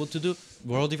was able to do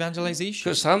world evangelization.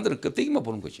 그래서 사람들은 껍데기만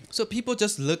보는 거지. So people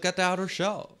just look at the outer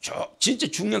shell. 진짜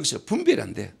중요한 것은 분별이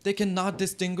안 돼. They cannot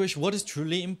distinguish what is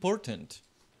truly important.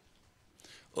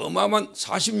 어마어마한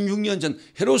 46년 전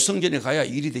헤롯 성전에 가야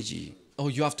일이 되지. Oh,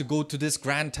 you have to go to this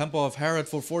grand temple of Herod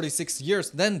for 46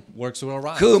 years, then works will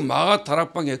arise. 그 마가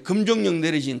다락방에 금종령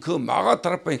내려진 그 마가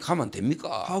다락방에 가면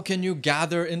됩니까? How can you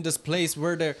gather in this place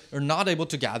where they are not able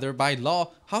to gather by law?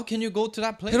 How can you go to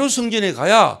that place? 헤롯 성전에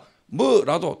가야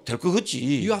뭐라도 될 것 같지.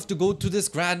 You have to go to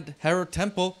this grand Herod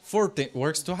temple for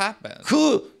works to happen.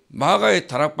 그 마가의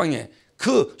다락방에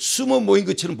그 숨어 모인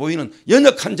것처럼 보이는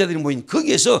연약한 자들이 모인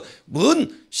거기에서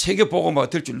뭔 세계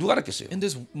복음화가 될 줄 누가 알았겠어요? In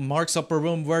this Mark's upper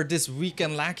room where this weak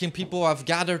and lacking people have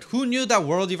gathered, who knew that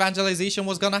world evangelization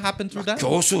was going to happen through them?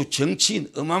 교수,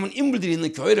 정치인, 어마어마한 인물들이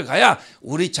있는 교회를 가야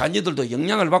우리 자녀들도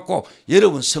영향을 받고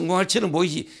여러분 성공할 처럼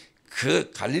보이지.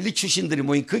 그 갈릴리 출신들이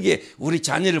모인 거기에 우리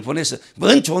자녀를 보내서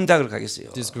뭔 좋은 대학을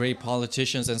가겠어요? These great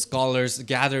politicians and scholars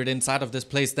gathered inside of this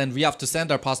place, then we have to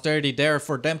send our posterity there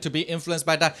for them to be influenced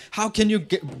by that. How can you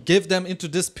give them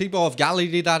into this people of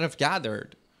Galilee that have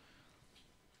gathered?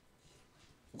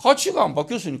 가치가 안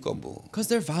바뀌었으니까 뭐. Because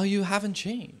their value haven't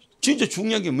changed. 진짜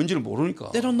중요한 게 뭔지를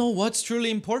모르니까. They don't know what's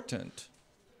truly important.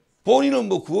 본인은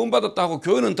뭐 구원받았다고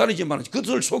교회는 다르지만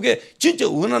그들 속에 진짜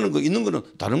원하는 거 있는 거는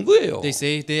다른 거예요. They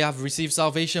say they have received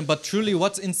salvation, but truly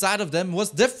what's inside of them was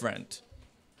different.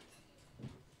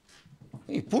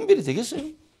 분별이 되겠어요?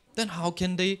 Then how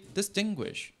can they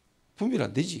distinguish? 분별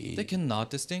안 되지. They cannot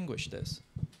distinguish this.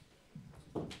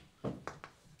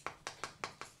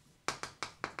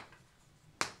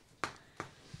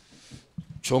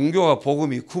 종교와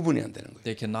복음이 구분이 안 되는 거예요.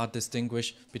 They cannot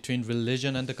distinguish between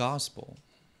religion and the gospel.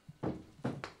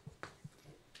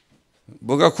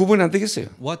 뭐가 구분이 안 되겠어요?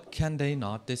 What can they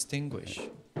not distinguish?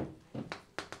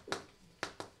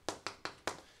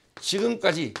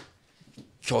 지금까지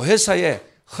교회사에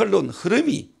흘러온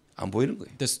흐름이 안 보이는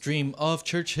거예요. The stream of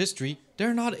church history,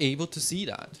 they're not able to see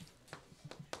that.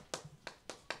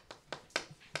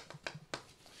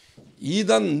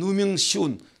 이단 누명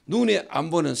씌운 눈에 안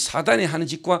보는 사단이 하는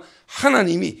짓과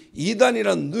하나님이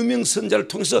이단이라는 누명 선자를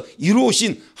통해서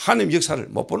이루어진 하나님 역사를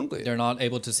못 보는 거예요. They're not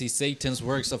able to see Satan's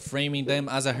works of framing them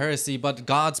as a heresy, but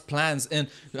God's plans in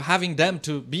having them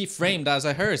to be framed as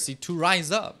a heresy to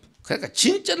rise up. 그러니까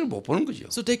진짜를 못 보는 거죠.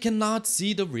 So they cannot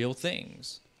see the real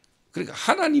things. 그러니까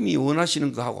하나님이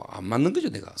원하시는 거하고 안 맞는 거죠,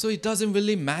 내가. So it doesn't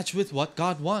really match with what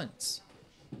God wants.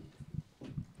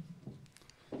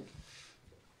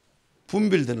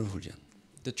 분별되는 훈련.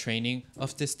 The training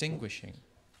of distinguishing.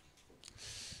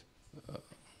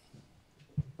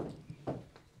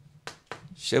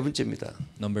 세 번째입니다.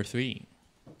 Number 3.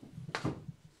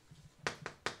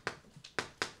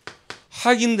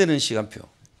 확인되는 시간표.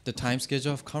 The time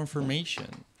schedule of confirmation.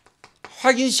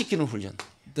 확인시키는 훈련.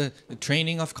 The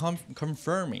training of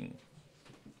confirming.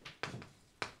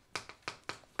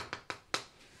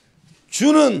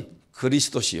 주는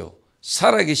그리스도시요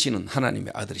살아계시는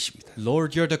하나님의 아들이십니다.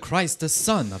 Lord, you're the Christ, the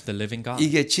Son of the living God.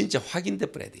 이게 진짜 확인돼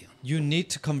버려야 돼요. You need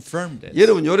to confirm this.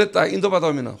 여러분 요래 딱 인도받아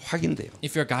오면 확인돼요.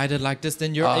 If you're guided like this,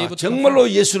 then you're able to 정말로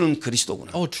예수는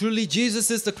그리스도구나. Oh, truly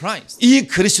Jesus is the Christ. 이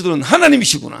그리스도는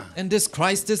하나님이시구나. And this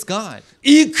Christ is God.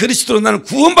 이 그리스도로 나는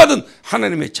구원받은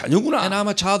하나님의 자녀구나. And I'm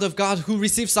a child of God who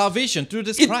received salvation through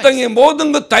this 이 Christ. 땅에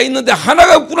모든 것 다 있는데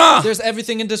하나가 없구나. There's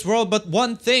everything in this world, but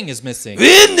one thing is missing.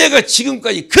 왜 내가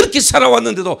지금까지 그렇게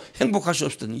살아왔는데도 행복할 수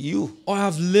없었던 이유? Or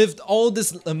I've lived all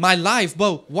this my life,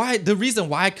 but why? The reason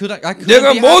why I couldn't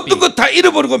내가 be 모든 happy. 것 다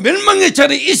잃어버리고 멸망의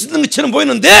자리에 있었던 것처럼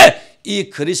보이는데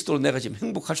이 그리스도로 내가 지금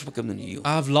행복할 수밖에 없는 이유.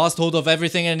 I've lost hold of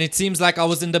everything and it seems like I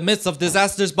was in the midst of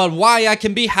disasters, but why I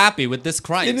can be happy with this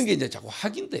이런 Christ? 게 이제 자꾸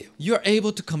확인돼요. You're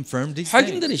able to confirm these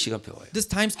확인되는 things. 시간표가 와요. This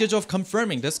time schedule of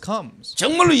confirming this comes.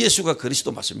 정말로 예수가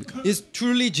그리스도 맞습니까? Is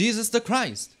truly Jesus the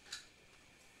Christ?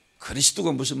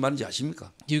 그리스도가 무슨 말인지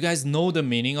아십니까? Do you guys know the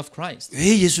meaning of Christ?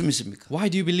 왜 예수 믿습니까? Why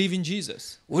do you believe in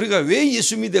Jesus? 우리가 왜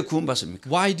예수 믿어 구원받습니까?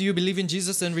 Why do you believe in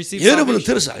Jesus and receive 여러분은 salvation?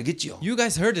 들어서 알겠지요. You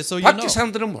guys heard it, so you know. 밖에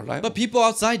사람들은 몰라요. But people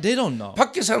outside, they don't know.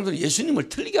 밖에 사람들은 예수님을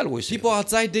틀리게 알고 있어요. People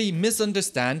outside, they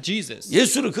misunderstand Jesus.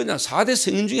 예수를 그냥 4대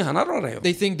성인 중에 하나로 알아요.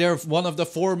 They think they're one of the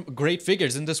 4 great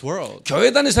figures in this world. 교회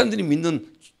다니는 사람들이 믿는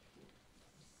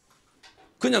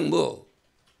그냥 뭐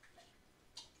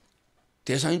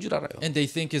대상인 줄 알아요. And they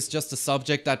think it's just a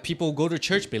subject that people who go to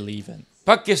church believe in.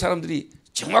 밖에 사람들이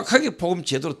정확하게 복음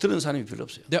제대로 들은 사람이 별로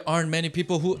없어요. There aren't many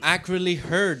people who accurately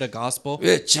heard the gospel.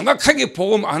 왜 정확하게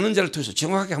복음 아는 자를 통해서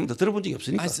정확하게 한 번도 들어본 적이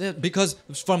없으니까. I said because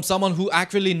from someone who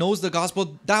accurately knows the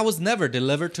gospel, that was never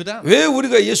delivered to them. 왜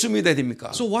우리가 예수 믿어야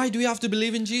됩니까? So why do we have to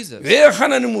believe in Jesus? 왜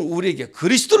하나님은 우리에게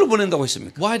그리스도를 보낸다고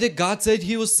했습니까? Why did God say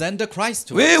He will send the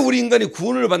Christ to 왜 us? 우리 인간이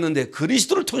구원을 받는데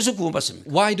그리스도를 통해서 구원받습니까?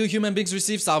 Why do human beings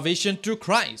receive salvation through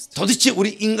Christ? 도대체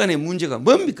우리 인간의 문제가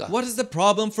뭡니까? What is the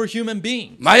problem for human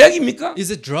beings? 마약입니까? Is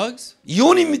it drugs?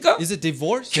 이혼입니까? Is it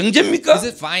divorce? 경제입니까? Is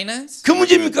it finance? 그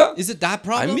문제입니까? Is it that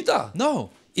problem? 아닙니다. No.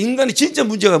 인간의 진짜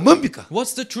문제가 뭡니까?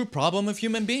 What's the true problem of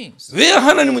human beings? 왜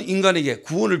하나님은 인간에게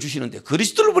구원을 주시는데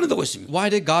그리스도를 보낸다고 했습니까?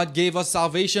 Why did God give us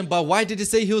salvation, but why did He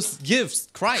say He will give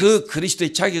Christ? 그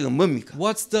그리스도의 자격은 뭡니까?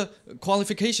 What's the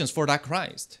qualifications for that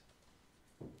Christ?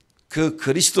 그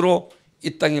그리스도로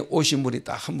이 땅에 오신 분이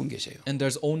딱 한 분 계세요. And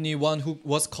there's only one who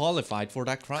was qualified for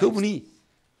that Christ. 그분이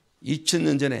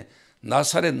 2000년 전에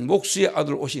나사렛 목수의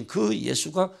아들 오신 그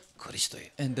예수가 그리스도예요.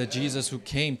 And the Jesus who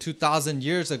came 2,000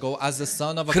 years ago as the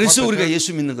son of a 그래서 우리가 carpenter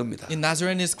예수 믿는 겁니다. in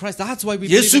Nazareth is Christ. That's why we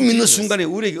believe 예수 in 믿는 Jesus. 순간에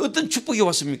우리에게 어떤 축복이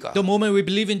왔습니까? The moment we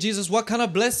believe in Jesus, what kind of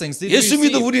blessings did we 예수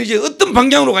믿어 receive? 우리는 이제 어떤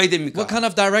방향으로 가야 됩니까? What kind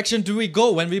of direction do we go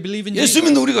when we believe in 예수 Jesus?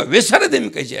 믿는 우리가 왜 살아야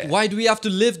됩니까 이제? Why do we have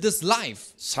to live this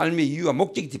life? 삶의 이유와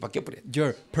목적이 뒤바뀌어 버려요.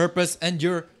 Your purpose and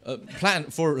your plan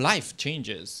for life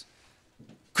changes.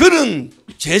 그런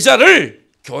제자를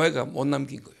교회가 못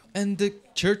남긴 거예요. And the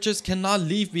churches cannot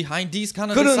leave behind these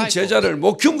kind of 그런 disciples. 제자를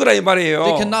못 키운 거라 이 말이에요.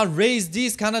 They cannot raise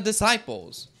these kind of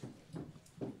disciples.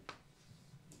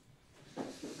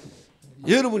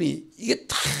 여러분이 이게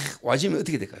탁 와지면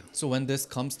어떻게 될까요? So when this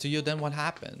comes to you, then what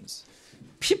happens?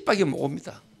 핍박이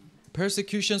옵니다.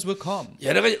 Persecutions will come.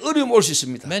 여러 가지 어려움이 올 수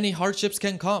있습니다. Many hardships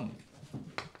can come.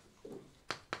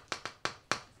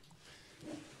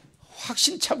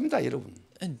 확신 찹니다, 여러분.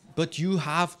 But you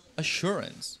have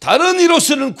assurance. 다른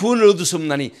이로서는 구원을 얻을 수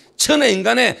없나니 천하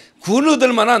인간의 구원을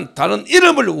얻을 만한 다른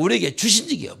이름을 우리에게 주신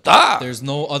적이 없다. There's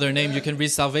no other name you can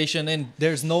receive salvation in.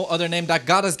 There's no other name that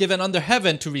God has given under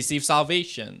heaven to receive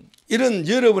salvation. 이런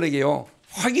여러분에게요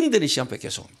확인되는 시간표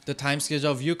계속. The time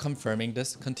schedule of you confirming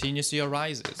this continuously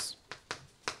arises.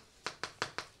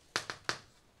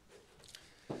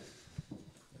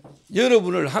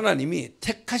 여러분을 하나님이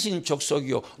택하신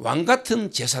족속이요 왕 같은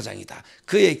제사장이다.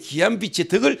 그의 귀한 빛의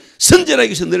덕을 선전하기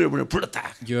위해서 여러분을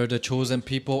불렀다. You're the chosen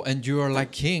people and you are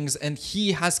like kings and he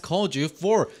has called you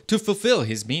to fulfill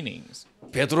his meanings.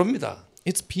 베드로입니다.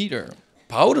 It's Peter.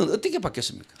 바울은 어떻게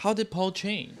바뀌었습니까? How did Paul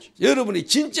change? 여러분이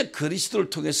진짜 그리스도를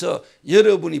통해서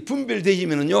여러분이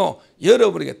분별되시면은요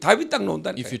여러분에게 답이 딱 If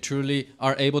나온다니까요. you truly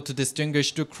are able to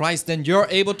distinguish through Christ, then you're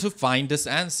able to find this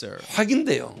answer.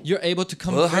 확인돼요. You're able to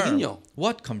뭐 confirm. 하긴요?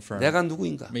 What confirm? 내가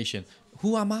누구인가? Mission.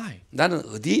 Who am I? 나는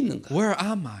어디에 있는가? Where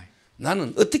am I?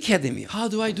 나는 어떻게 해야 되며? How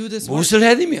do I do this work? 무엇을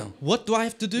해야 되며? What do I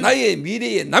have to do? 나의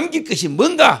미래에 남길 것이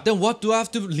뭔가? Then what do I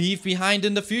have to leave behind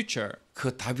in the future?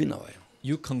 그 답이 나와요.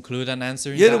 You conclude an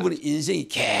answer in that. 여러분의 인생이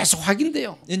계속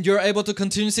확인돼요. And you're able to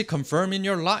continuously confirm in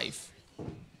your life.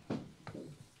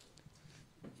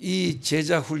 이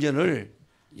제자 훈련을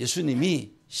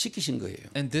예수님이 시키신 거예요.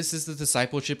 And this is the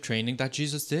discipleship training that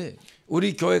Jesus did.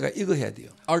 우리 교회가 이거 해야 돼요.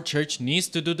 Our church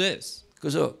needs to do this.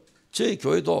 그래서 저희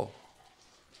교회도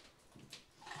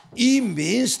이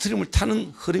메인스트림을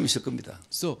타는 흐름이 있을 겁니다.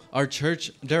 So our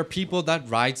church, there are people that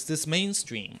rides this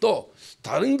mainstream. 또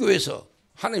다른 교회에서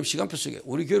하나님 시간표 속에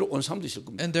우리 교회로 온 사람도 있을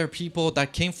겁니다. And there are people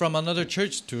that came from another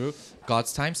church to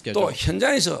God's time schedule. 또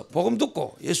현장에서 복음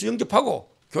듣고 예수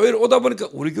영접하고 교회를 오다 보니까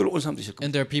우리 교회로 온 사람도 있을 겁니다.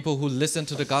 And there are people who listened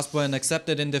to the gospel and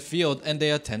accepted in the field and they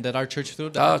attended our church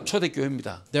through that. 다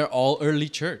초대교회입니다. They're all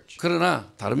early church. 그러나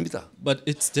다릅니다. But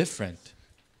it's different.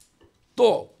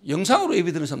 또 영상으로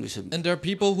예배드리는 사람도 있습니다. And there are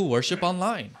people who worship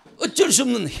online. 어쩔 수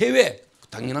없는 해외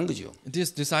당연한 거죠.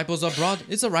 These disciples abroad,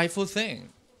 it's a rightful thing.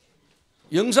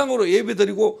 영상으로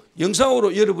예배드리고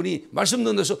영상으로 여러분이 말씀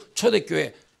듣는 데서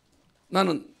초대교회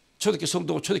나는 초대교회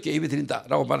성도고 초대교회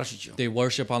예배드린다라고 말하시죠. They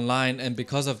worship online, and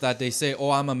because of that, they say,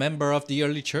 "Oh, I'm a member of the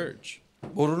early church."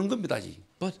 모르는 겁니다 아직.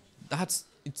 But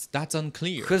that's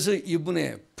unclear. 그래서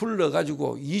이번에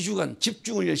불러가지고 2주간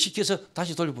집중을 시켜서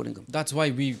다시 돌려보낸 겁니다. That's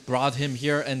why we brought him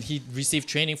here, and he received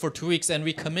training for 2 weeks, and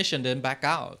we commissioned him back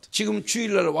out. 지금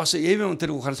주일날 와서 예배만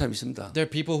드리고 가는 사람이 있습니다. There are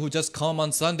people who just come on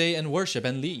Sunday and worship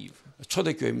and leave.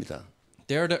 초대교회입니다.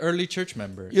 They're the early church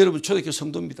members. 여러분 초대교회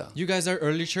성도입니다. You guys are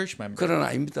early church members. 그러나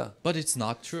아닙니다. But it's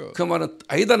not true. 그 말은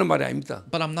아니다는 말이 아닙니다.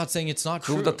 But I'm not saying it's not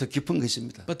true. 그보다 더 깊은 거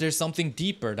있습니다. But there's something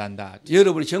deeper than that.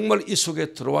 여러분이 정말 이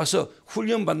속에 들어와서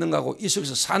훈련 받는 거하고 이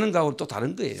속에서 사는 거하고는 또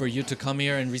다른 거예요. For you to come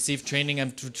here and receive training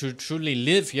and to truly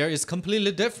live here is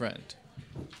completely different.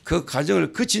 그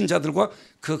과정을 거친 자들과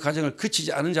그 과정을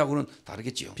거치지 않은 자하고는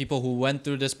다르겠지요. People who went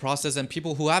through this process and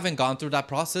people who haven't gone through that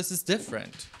process is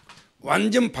different.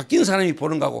 완전 바뀐 사람이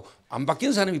보는 거하고 안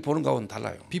바뀐 사람이 보는 거하고는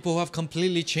달라요. People who have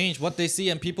completely changed what they see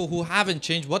and people who haven't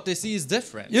changed what they see is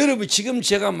different. 여러분 지금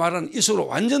제가 말한 이 속으로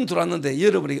완전 들어왔는데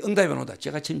여러분에게 응답이 안 온다.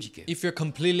 제가 책임질게요. If you're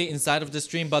completely inside of the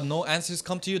stream but no answers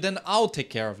come to you, then I'll take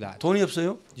care of that. 돈이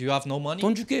없어요? You have no money?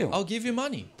 돈 줄게요. I'll give you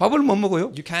money. 밥을 못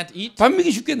먹어요? You can't eat? 밥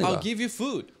먹이 줄게 내가. I'll give you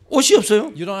food. 옷이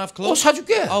없어요? You don't have 옷 clothes?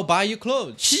 사줄게. I'll buy you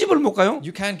clothes. 시집을 못 가요?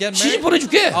 You can't get 시집 married?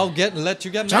 보내줄게. I'll let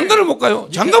you get married. 장가를 못 가요?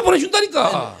 장가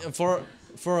보내준다니까. And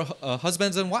for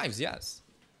husbands and wives, yes.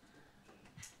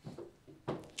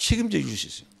 책임져 주실 수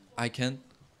있어요. I can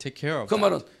take care of 그 that.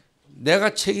 말은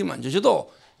내가 책임 안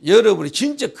져줘도 여러분이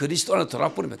진짜 그리스도 안에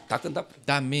돌아버리면 다 끝나.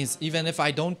 That means even if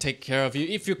I don't take care of you,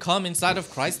 if you come inside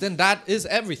of Christ, then that is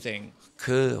everything.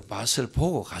 그 맛을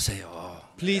보고 가세요.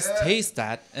 Please taste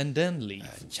that and then leave.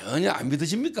 전혀 안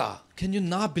믿어집니까? Can you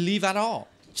not believe at all?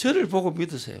 저를 보고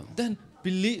믿으세요. Then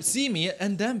see me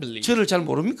and then believe. 저를 잘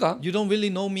모릅니까? You don't really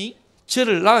know me?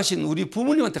 저를 낳으신 우리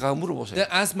부모님한테 가서 물어보세요. Then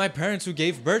ask my parents who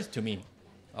gave birth to me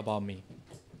about me.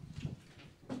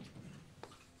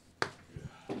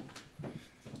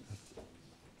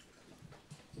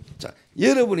 자,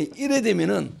 여러분이 이래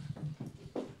되면은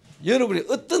여러분이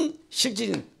어떤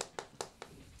실질적인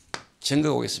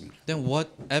증거가 오겠습니까? Then what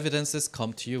evidences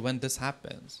come to you when this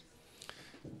happens?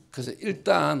 그래서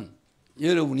일단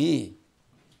여러분이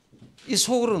이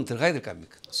속으로는 들어가야 될 거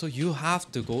아닙니까? So you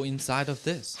have to go inside of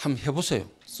this. 한번 해보세요.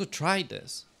 So try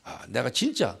this. 아, 내가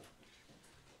진짜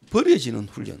버려지는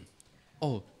훈련,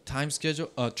 Time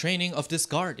schedule, training of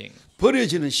discarding.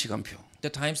 버려지는 시간표,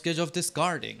 The time schedule of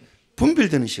discarding.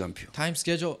 분별되는 시간표, Time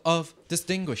schedule of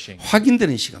distinguishing.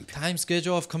 확인되는 시간표. Time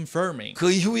schedule of confirming.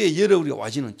 그 이후에 여러분이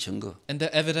와지는 증거. And the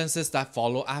evidences that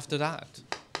follow after that.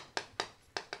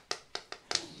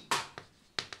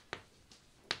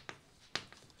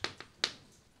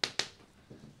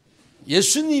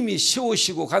 예수님이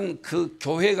세우시고 간 그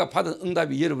교회가 받은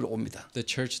응답이 여러분이 옵니다. The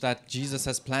church that Jesus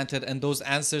has planted and those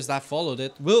answers that followed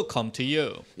it will come to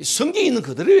you. 성경에 있는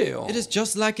그대로예요. It is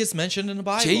just like it's mentioned in the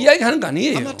Bible. 제 이야기 하는 거 I'm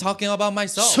아니에요. not talking about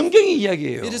myself. 성경의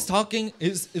이야기예요. It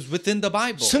is within the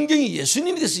Bible. 성경이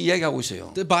예수님에 대해서 이야기하고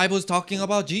있어요. The Bible is talking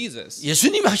about Jesus.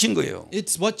 예수님이 하신 거예요.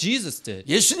 It's what Jesus did.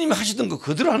 예수님이 하시던 거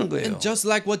그대로 하는 거예요. And just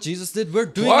like what Jesus did, we're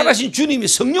doing it. 부활하신 주님이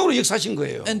성령으로 역사하신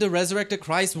거예요. And the resurrected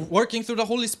Christ working through the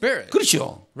Holy Spirit.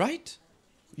 그렇죠. Right?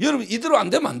 여러분 이대로 안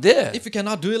되면 안 돼. If you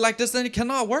cannot do it like this, then it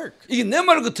cannot work. 이게 내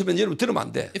말 같으면 여러분 들으면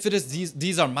안 돼. If it is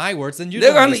these are my words, then you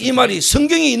내가 don't 하는 listen 이 to 말이 me.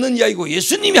 성경에 있는 이야기고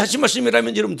예수님이 하신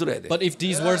말씀이라면 여러분 들어야 돼. But if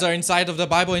these words are inside of the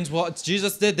Bible and what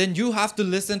Jesus did, then you have to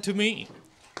listen to me.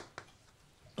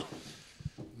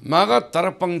 마가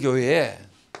다락방 교회에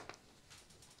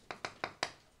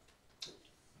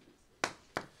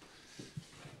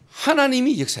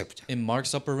하나님이 역사해보자. In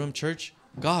Mark's Upper Room Church,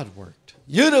 God worked.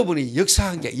 여러분이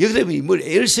역사한 게 여러분이 뭘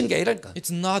애를 쓴 게 아니라니까.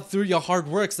 It's not through your hard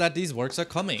works that these works are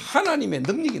coming. 하나님의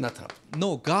능력이 나타나.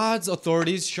 No, God's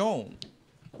authority is shown.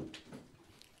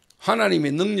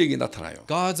 하나님의 능력이 나타나요.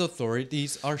 God's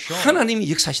authorities are shown.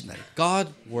 하나님이 역사하신다. God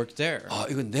worked there. 아,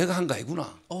 이건 내가 한 거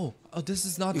아니구나. This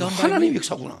is not 이거 done by 하나님 me.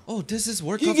 역사구나. This is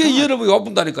work of 이게 God. 여러분이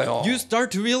와본다니까요. You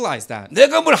start to realize that.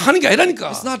 내가 뭘 하는 게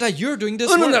아니라니까. It's not that you're doing this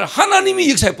어느 work. 날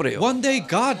하나님이 역사해 버려요. One day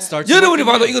God starts 여러분이 working.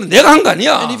 봐도 이건 내가 한 거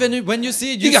아니야. And even when you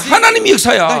see it, you 이게 see 하나님의 that it's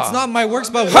역사야. not my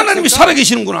works but works 하나님이 of God.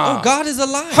 살아계시는구나. God is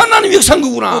alive. 하나님이 역사한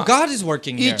거구나. God is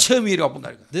working 이 here. 처음이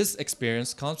와본다니까. This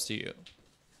experience comes to you.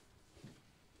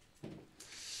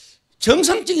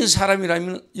 정상적인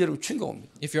사람이라면 여러분 충격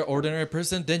옵니다. If you're an ordinary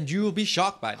person, then you will be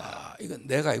shocked by that. 아, 이건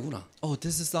내가 아니구나. Oh,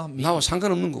 this is not me. 나와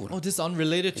상관없는 거구나. Oh, this is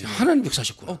unrelated to me. 하나님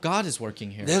역사하셨구나. Oh, God is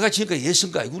working here. 내가 지금까지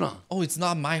예선가 아니구나. Oh, it's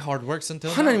not my hard works until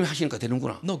now. 하나님이 하시니까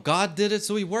되는구나. No, God did it,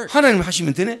 so He worked. 하나님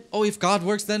하시면 되네. Oh, if God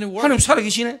works, then it 하나님 works.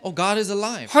 살아계시네. Oh, God is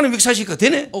alive. 하나님 역사하시니까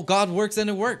되네. Oh, God works, then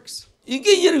it works.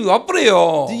 이게 여러분이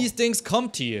와버려요. These things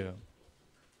come to you.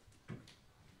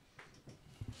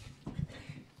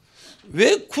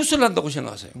 왜 구슬을 한다고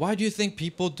생각하세요? Why do you think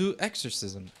people do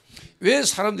exorcism? 왜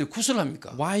사람들이 구슬을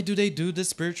합니까? Why do they do the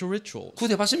spiritual rituals?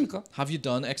 구대봤습니까? Have you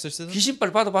done exorcism?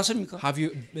 귀신빨 받아봤습니까? Have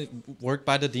you worked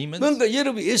by the demons? 뭔가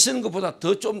여러분이 애쓰는 것보다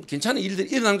더 좀 괜찮은 일들이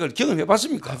일어나는 걸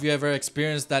경험해봤습니까? Have you ever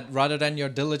experienced that rather than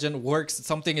your diligent works,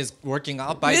 something is working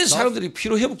out by 왜 itself? 사람들이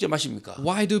피로회복제 마십니까?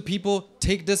 Why do people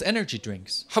take these energy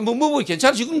drinks? 한번 먹으면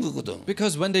괜찮아지는 거거든.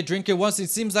 Because when they drink it once, it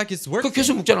seems like it's 그 working.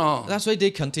 계속 먹잖아. That's why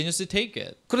they continuously take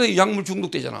it. 그래서 약물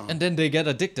중독되잖아. And then they get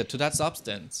addicted to that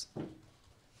substance.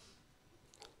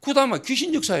 그 다음에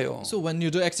귀신 역사예요. So when you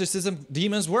do exorcism,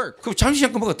 demons work. 그럼 잠시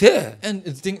잠깐 먹어도 돼. And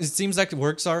it seems like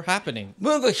works are happening.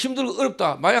 뭔가 힘들고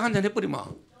어렵다. 마약 한잔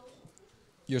해버리면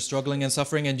You're struggling and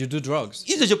suffering and you do drugs.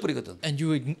 잊어져 버리거든. And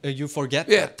you forget.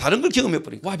 왜? 다른 걸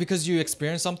경험해버리니까. Why? Because you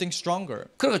experience something stronger.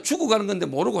 그러니까 죽어가는 건데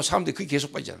모르고 사람들이 그게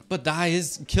계속 빠지잖아. But that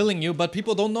is killing you, but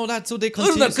people don't know that, so they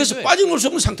어느 continue 날 to 그래서 do it. 빠져나올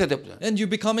수 없는 상태 되버려. And you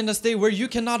become in a state where you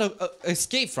cannot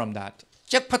escape from that.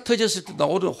 잭팟 터졌을 때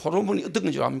나오는 호르몬이 어떤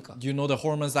건지 압니까? You know the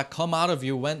hormones that come out of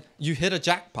you when you hit a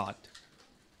jackpot.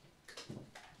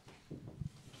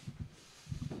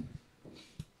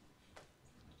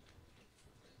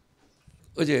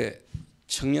 어제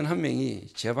청년 한 명이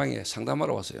제 방에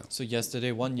상담하러 왔어요. So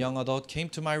yesterday, one young adult came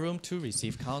to my room to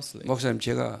receive counseling. 목사님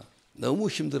제가 너무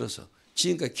힘들어서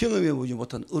지금까지 경험해보지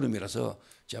못한 어려움이라서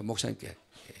제가 목사님께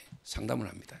상담을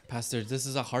합니다. Pastor, this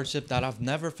is a hardship that I've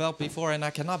never felt before and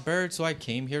I cannot bear it, so I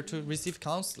came here to receive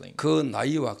counseling. 그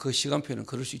나이와 그 시간표는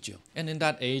그럴 수 있죠. And in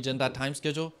that age and that time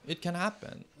schedule, it can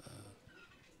happen.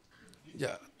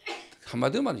 자,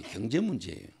 한마디로 말하면 경제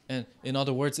문제예요. And in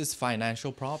other words, it's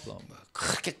financial problem.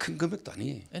 그렇게 큰 금액도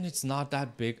아니에요. And it's not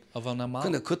that big of an amount.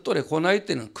 근데 그 또래 그 나이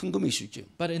때는 큰 금액일 수 있죠.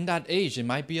 But in that age, it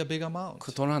might be a big amount.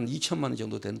 그 돈 한 2천만 원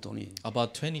정도 되는 돈이.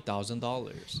 About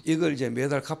 $20,000. 이걸 이제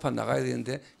매달 갚아 나가야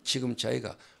되는데 지금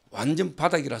저희가 완전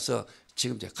바닥이라서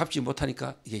지금 이제 갚지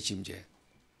못하니까 이게 지금 이제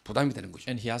부담이 되는 거죠.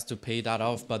 And he has to pay that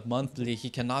off, but monthly he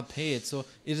cannot pay it, so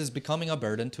it is becoming a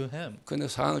burden to him. 근데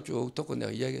상황을 쭉 듣고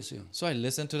내가 이야기했어요. So I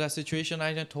listened to that situation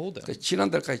and I told him. 그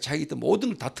지난달까지 자기 있던 모든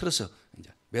걸 다 털어서 이제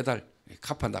매달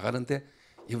갚아 나가는데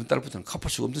이번 달부터는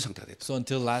갚을 수가 없는 상태가 됐다. So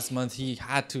until last month he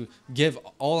had to give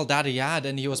all that he had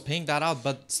and he was paying that out,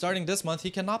 but starting this month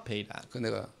he cannot pay that. 그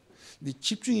내가 네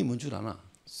집중이 뭔 줄 아나?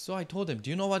 So I told him,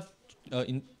 do you know what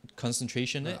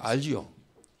concentration is? 알지요.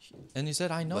 And he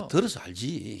said, I know. 뭐 들어서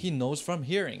알지. He knows from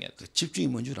hearing it. 그 집중이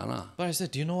뭔 줄 아나? But I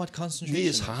said, do you know what 네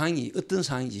concentration is? 상황이 어떤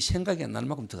상황인지 생각이 안 날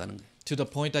만큼 더 가는 거예요. To the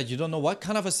point that you don't know what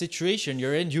kind of a situation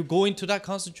you're in, you go into that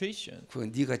concentration. 그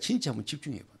네가 진짜 한번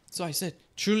집중해봐. So I said,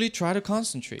 truly try to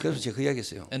concentrate. 그래서 제가 그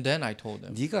이야기했어요. And then I told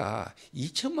him, 네가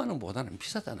 2천만 원보다는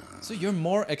비싸잖아. so you're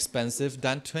more expensive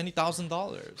than $20,000.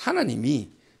 하나님이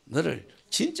너를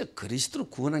진짜 그리스도로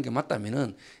구원한 게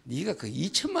맞다면은 네가 그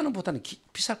 2천만 원보다는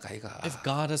비쌀 거 아이가. If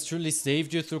God has truly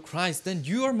saved you through Christ, then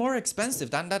you are more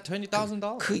expensive than that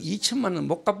 $20,000. 그 2천만 원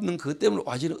못 갚는 그 때문에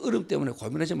와지는 어려움 때문에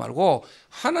고민하지 말고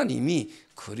하나님이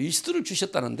그리스도를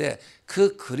주셨다는데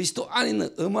그 그리스도 안에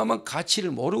있는 어마어마한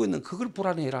가치를 모르고 있는 그걸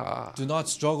불안해라. Do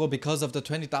not struggle because of the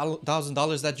 $20,000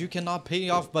 that you cannot pay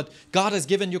off, but God has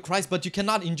given you Christ, but you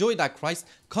cannot enjoy that Christ.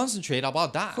 Concentrate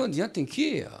about that. 그건 네한테는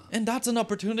기회야. And that's an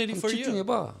opportunity for you.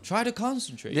 집중해봐. Try to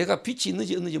concentrate. 내가 빚이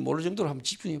있는지 없는지 모를 정도로 한번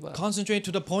집중해봐. Concentrate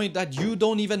to the point that you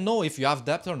don't even know if you have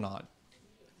debt or not.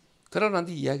 그러나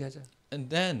네 이야기하자. And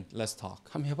then let's talk.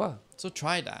 한번 해봐. So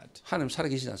try that. 하나님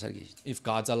살아계시지 안 살아계시지. If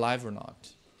God's alive or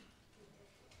not.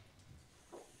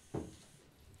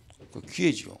 그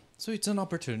기회죠. So it's an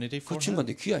opportunity 그 for him.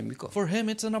 친구한테 기회 아닙니까? For him,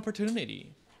 it's an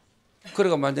opportunity.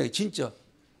 그러니까 만약에 진짜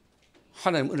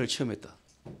하나님 은혜를 체험했다.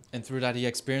 And through that, he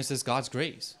experiences God's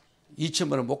grace.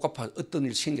 2천만 원 못 갚아 어떤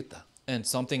일이 생겼다. And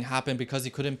something happened because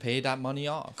he couldn't pay that money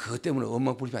off. 그것 때문에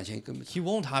원망불평 안 생길 겁니다. He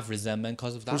won't have resentment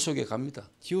because of 불 that. 속에 갑니다.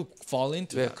 He'll fall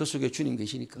into 왜? that. 그 속에 주님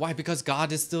계시니까. Why? Because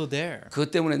God is still there.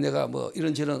 그것 때문에 내가 뭐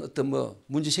이런저런 어떤 뭐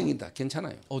문제 생긴다.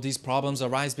 괜찮아요. Oh, these problems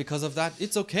arise because of that.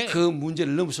 It's okay. 그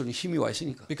문제를 넘어서는 힘이 와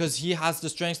있으니까. Because he has the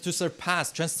strength to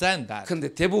surpass, transcend that.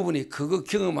 그런데 대부분이 그거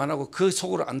경험 안 하고 그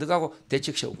속으로 안 들어가고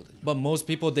대책 세우거든요. But most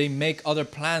people, they make other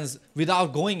plans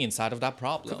without going inside of that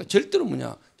problem. 그러니까 절대로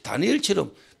뭐냐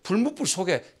다니엘처럼 불못불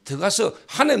속에 들어가서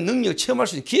하나님의 능력을 체험할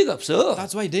수 있는 기회가 없어.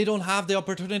 That's why they don't have the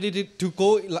opportunity to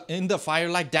go in the fire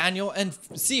like Daniel and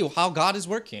see how God is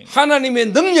working. 하나님의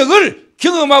능력을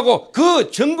경험하고 그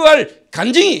증거할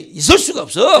간증이 있을 수가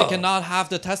They 없어. cannot have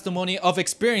the testimony of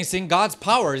experiencing God's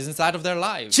powers inside of their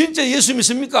lives. 진짜 예수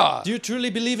믿습니까? Do you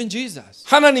truly believe in Jesus?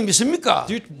 하나님 믿습니까?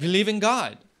 Do you believe in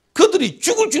God? 그들이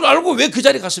죽을 줄 알고 왜 그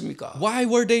자리에 갔습니까? Why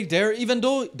were they there even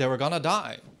though they were gonna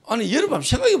die? 아니 여러분 한번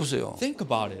생각해 보세요. Think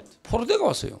about it. 포로대가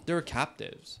왔어요. They were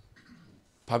captives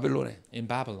바벨론에. in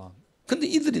Babylon. 근데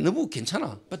이들이 너무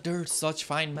괜찮아. But they're such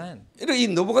fine men. 이렇게 이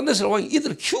느부갓네살 왕이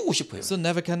이들을 키우고 싶어요. So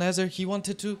Nebuchadnezzar, he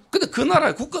wanted to 근데 그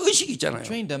나라에 국가 의식이 있잖아요.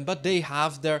 train them, but they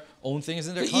have their own things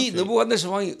in their 이 country. 느부갓네살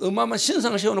왕이 어마어마한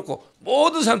신상을 세워놓고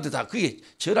모든 사람들 다 그게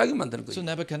절하게 만드는 So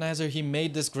거예요. Nebuchadnezzar, he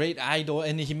made this great idol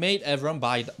and he made everyone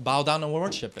bow down and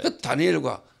worship it. 그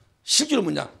다니엘과 실제로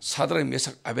뭐냐 사드락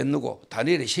메삭 아벳느고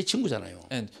다니엘의 세 친구잖아요.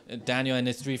 And Daniel and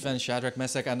his three friends, Shadrach,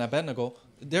 Meshach, and Abednego,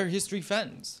 they're his three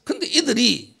friends. 근데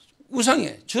이들이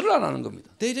우상에 절을 안 하는 겁니다.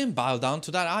 They didn't bow down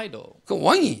to that idol. 그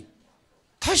왕이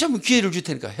다시 한번 기회를 줄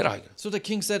테니까 해라. So the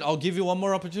king said, I'll give you one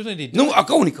more opportunity. 너무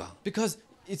아까우니까 Because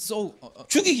it's so,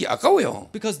 죽이기 아까워요.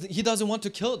 because he doesn't want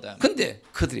to kill them. 근데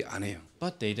그들이 안 해요.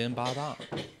 But they didn't bow down.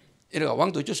 이래가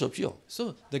왕도 어쩔 수 없지요.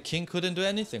 So the king couldn't do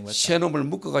anything with them. 새 놈을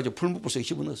묶어가지고 불못불 속에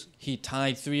집어넣었어. He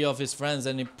tied three of his friends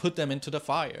and he put them into the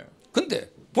fire.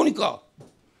 근데 보니까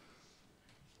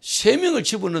세 명을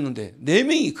집어넣는데 네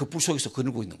명이 그 불 속에서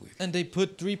거느고 있는 거예요. And they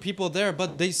put three people there,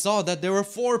 but they saw that there were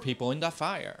four people in that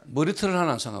fire. 머리털을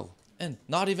하나 안 상하고 And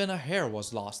not even a hair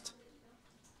was lost.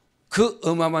 그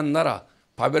어마어마한 나라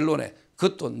바벨론에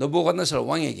그것도 느부갓네살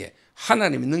왕에게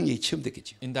하나님의 능력이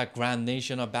체험됐겠죠. In that grand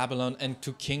nation of Babylon and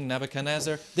to King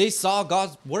Nebuchadnezzar, they saw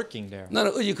God working there.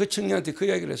 나는 어제 그 청년한테 그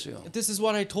이야기를 했어요. This is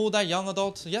what I told that young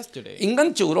adult yesterday.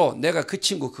 인간적으로 내가 그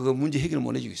친구 그거 문제 해결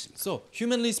못 해주겠습니다. So,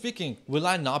 humanly speaking, will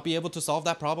I not be able to solve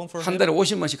that problem for 한 him? 달에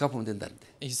 50만씩 갚으면 된다는데.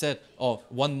 He said, oh,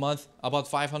 1 month, about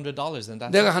 $500 and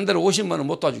that's 내가 it. 한 달에 50만 원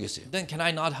못 도와주겠어요. Then can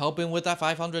I not help him with that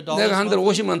 $500? 내가 한 달에 monthly?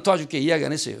 50만 원 도와줄게 이야기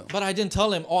안 했어요. But I didn't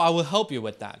tell him, oh, I will help you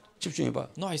with that.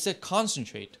 집중해봐. No, I said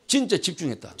concentrate. 진짜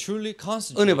집중했다. Truly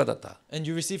concentrate. 은혜 받았다. And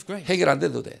you receive grace. 해결 안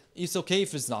돼도 돼. It's okay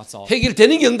if it's not solved.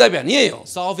 해결되는 게 응답이 아니에요.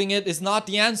 Solving it is not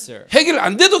the answer. 해결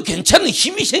안 돼도 괜찮은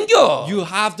힘이 생겨. You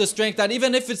have the strength that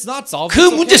even if it's not solved, 그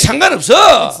it's 문제 okay.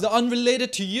 상관없어. It's unrelated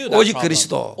to you. That 오직 problem.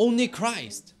 그리스도. Only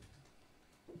Christ.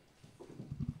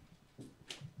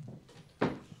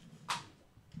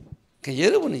 그러니까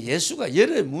여러분은 예수가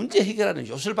여러 문제 해결하는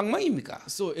요술방망이입니까?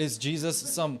 So is Jesus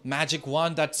some magic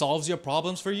wand that solves your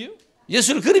problems for you?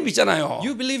 예수를 그리 믿잖아요.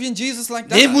 You believe in Jesus like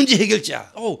내 that? 문제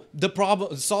해결자. Oh, the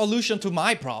problem, solution to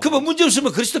my problem. 그뭐 문제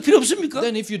없으면 그리스도 필요 없습니까?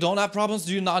 Then if you don't have problems,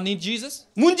 do you not need Jesus?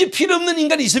 문제 필요 없는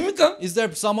인간이 있습니까? Is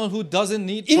there someone who doesn't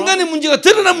need 인간의 problems? 문제가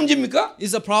드러난 문제입니까?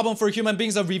 Is the problem for human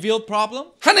beings a revealed problem?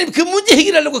 하나님 그 문제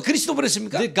해결하려고 그리스도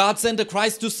보냈습니까? Did God send the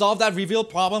Christ to solve that revealed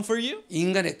problem for you?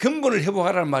 인간의 근본을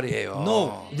회복하라는 말이에요.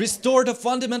 No. Restore the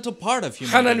fundamental part of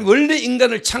하나님 humanity. 원래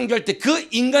인간을 창조할 때 그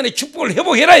인간의 축복을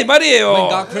회복해라 이 말이에요. When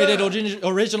God created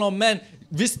original men,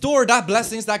 restore that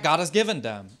blessings that God has given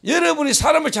them. 여러분이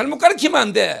사람을 잘못 가르치면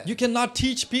안 돼. You cannot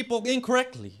teach people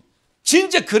incorrectly.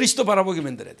 진짜 그리스도 바라보게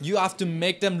만들어야 돼. You have to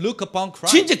make them look upon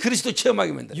Christ. 진짜 그리스도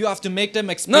체험하게 만들어야 돼. You have to make them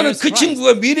나는 experience 그 Christ.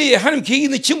 친구가 미래에 하나님 계획이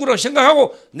있는 친구라고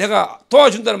생각하고 내가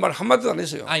도와준다는 말 한마디도 안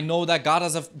했어요. I know that God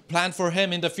has a plan for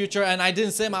him in the future and I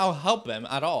didn't say I'll help him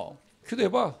at all.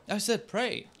 기도해봐. I said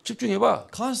pray. 집중해봐.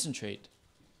 Concentrate.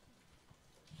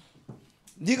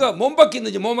 네가 몸 밖에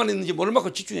있는지 몸 안에 있는지 모를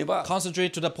만큼 집중해봐.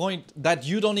 Concentrate to the point that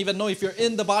you don't even know if you're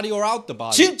in the body or out the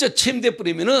body. 진짜 체험돼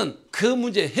버리면은 그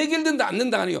문제 해결된다 안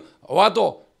된다 아니요.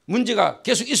 와도 문제가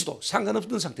계속 있어도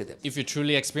상관없는 상태 돼. If you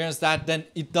truly experience that, then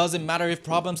it doesn't matter if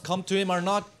problems come to him or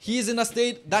not. He is in a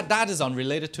state that is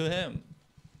unrelated to him.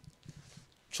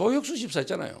 조혁수 집사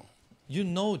있잖아요. You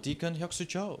know Deacon Hunsu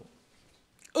Cho.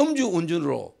 음주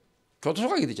운전으로 교도소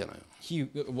가게 되잖아요.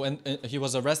 He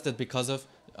was arrested because of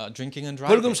drinking and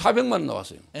벌금 driving. 400만 원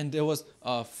나왔어요. And there was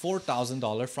a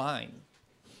 $4,000 fine.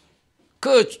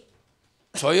 그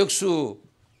조혁수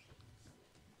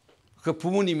그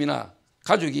부모님이나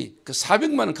가족이 그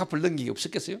 400만 원 갚을 능력이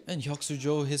없었겠어요? And Hunsu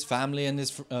Cho, his family and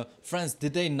his friends,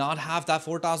 did they not have that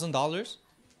 $4,000?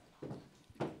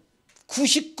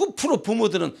 99%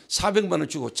 부모들은 400만 원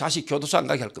주고 자식 교도소 안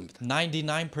가게 할 겁니다.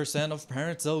 99% of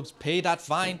parents will pay that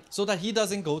fine so that he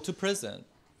doesn't go to prison.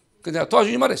 그 내가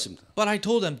도와주지 말했습니다. But I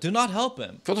told them, do not help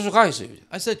him. 교도소 가 했어요.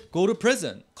 I said, go to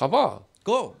prison. 가봐.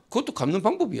 Go. 그것도 갚는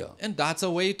방법이야. And that's a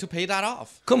way to pay that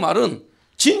off. 그 말은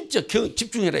진짜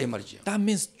집중해라 이 말이죠. That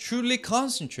means truly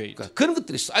concentrate. 그러니까 그런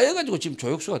것들이 쌓여가지고 지금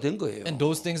조역수가 된 거예요. And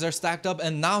those things are stacked up,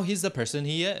 and now he's the person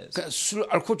he is. 그러니까 술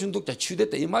알코올 중독자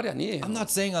치유됐다 이 말이 아니에요. I'm not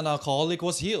saying an alcoholic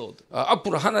was healed.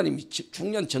 앞으로 하나님이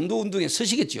중요한 전도 운동에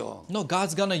서시겠죠. No,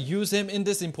 God's gonna use him in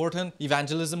this important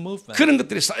evangelism movement. 그런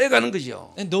것들이 쌓여가는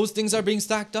거죠. And those things are being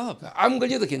stacked up. 암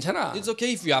걸려도 괜찮아. It's okay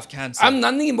if you have cancer. 암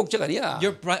낫는 게 목적 아니야.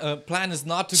 Your plan is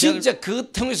not to get 진짜 그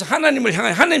통해서 하나님을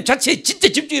향한 하나님 자체에 진짜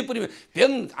집중해 버리면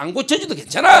병 안 고쳐져도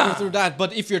괜찮아. through that.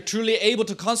 But if you're truly able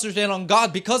to concentrate on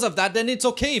God because of that, then it's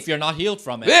okay if you're not healed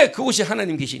from it. 왜? 그곳이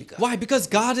하나님 계시니까. Why?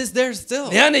 Because God is there still.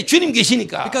 내 안에 주님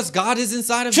계시니까. Because God is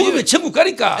inside of 죽으면 you. 천국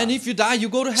가니까. And if you die, you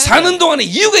go to heaven. 사는 동안에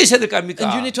이유가 있어야 될 거 아닙니까?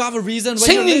 And you need to have a reason when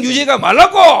you're 생명 living. 유지가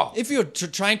말라고. If you're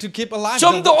trying to keep alive,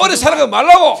 좀 더 then 오래 살아가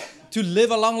말라고. to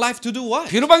live a long life to do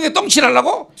what? 비누방에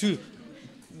똥칠하려고? To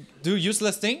do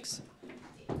useless things?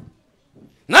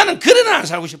 나는 그런 안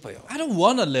살고 싶어요. I don't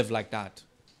want to live like that.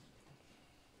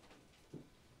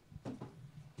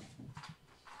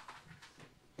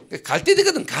 갈 때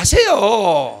되거든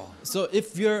가세요. So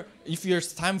if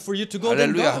it's time for you to go,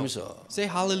 then 할렐루야 go. 하면서. Say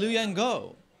hallelujah and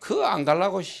go. 그거 안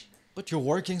가려고. But you're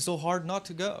working so hard not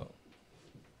to go.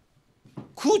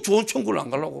 그 좋은 천국을 안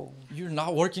가려고. You're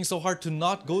not working so hard to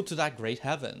not go to that great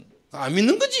heaven. 안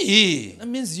믿는 거지. That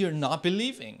means you're not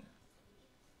believing.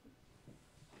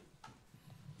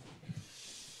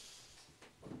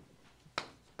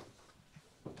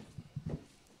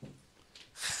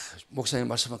 목사님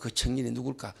말씀한 그 청년이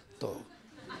누굴까? 또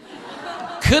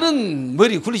그런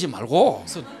머리 굴리지 말고.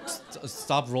 So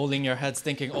stop rolling your heads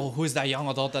thinking, oh, who is that young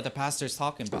adult that the pastor is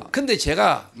talking about? 근데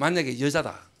제가 만약에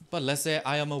여자다. But let's say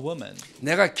I am a woman.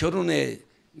 내가 결혼의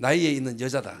나이에 있는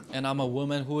여자다. And I'm a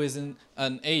woman who is in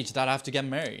an age that I have to get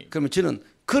married. 그러면 저는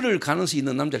그럴 가능성이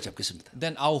있는 남자를 잡겠습니다.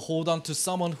 Then I'll hold on to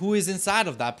someone who is inside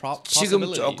of that 지금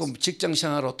possibilities. 조금 직장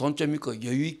생활로 돈 좀 있고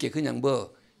여유 있게 그냥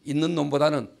뭐 있는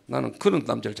놈보다는 나는 그런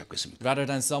남자를 잡겠습니다. Rather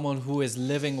than someone who is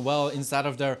living well inside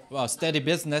of their steady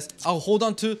business, I'll hold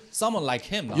on to someone like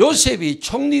him. 요셉이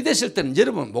총리 됐을 때는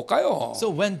여러분 못 가요.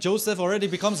 So when Joseph already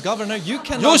becomes governor, you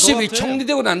cannot go 요셉이 up to him. 총리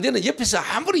되고 난 데는 옆에서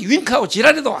아무리 윙크하고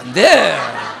지랄해도 안 돼.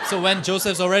 So when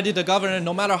Joseph's already the governor,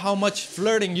 no matter how much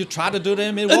flirting you try to do to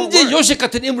him, it won't 언제 work. 요셉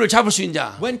같은 인물을 잡을 수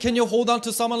있냐? When can you hold on to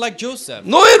someone like Joseph?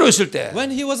 노예로 있을 때,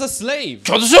 When he was a slave.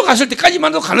 교도소 갔을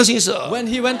때까지만도 가능성이 있어.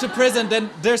 When he went to prison, then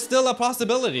there's still a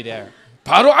possibility there.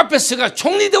 바로 앞에서가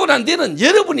총리 되고 난 데는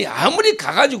여러분이 아무리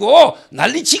가가지고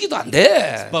난리치기도 안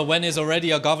돼. But when he's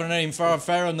already a governor in front of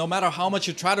Pharaoh, no matter how much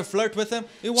you try to flirt with him,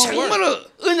 it won't work. 정말로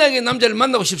언약의 남자를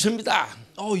만나고 싶습니다.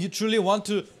 Oh, you truly want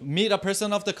to meet a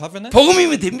person of the covenant?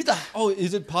 복음이면 됩니다. Oh,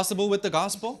 is it possible with the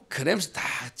gospel? 그러면서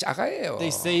다 짜가예요. They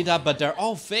say that, but they're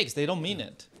all fakes. They don't mean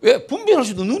it. 왜? 분별할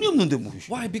수도 눈이 없는데 뭐.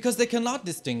 Why? Because they cannot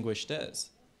distinguish this.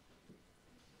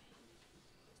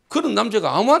 그런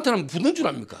남자가 아무한테나 붙는 줄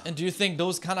압니까? And do you think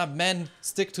those kind of men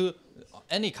stick to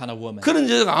any kind of woman? 그런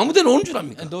여자가 아무데나 오는 줄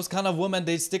압니까? And those kind of women,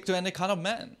 they stick to any kind of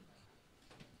man.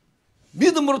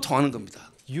 믿음으로 통하는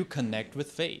겁니다. You connect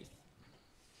with faith.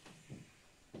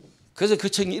 그래서 그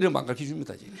청이 이름 안 가르쳐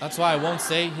줍니다. That's why I won't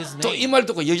say his 또 이 name. 말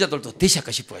듣고 여자들도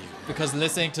대시할까 싶어가지고. Because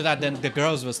listening to that, then the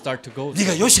girls will start to go.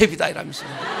 네가 요셉이다 이러면서.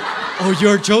 Oh,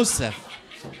 you're Joseph.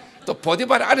 또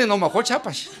보디발 안에 놓으면 골치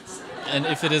아파. And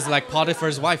if it is like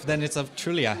Potiphar's wife, then it's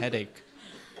truly a headache.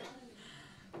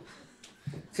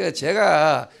 그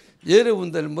제가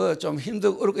여러분들 뭐 좀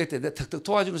힘들고 어렵고 했을 때 턱턱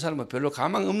도와주는 사람은 별로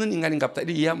가망 없는 인간인갑다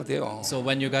이렇게 이해하면 돼요. So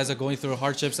when you guys are going through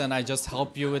hardships and I just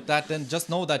help you with that, then just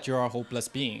know that you're a hopeless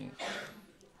being.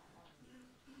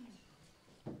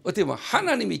 어떻게 보면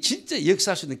하나님이 진짜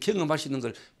역사할 수 있는 경험할 수 있는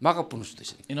걸 막아보는 수도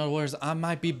있어요. In other words, I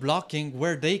might be blocking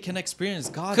where they can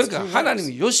experience God's 그러니까 true works.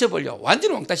 하나님이 요셉을요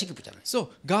완전히 왕따시키잖아요. So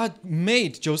God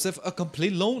made Joseph a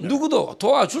complete loner. 누구도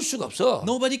도와줄 수가 없어.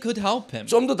 Nobody could help him.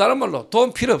 좀 더 다른 말로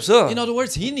돈 필요 없어. In other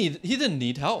words, he didn't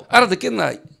need help.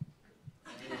 알아듣겠나?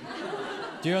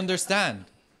 Do you understand?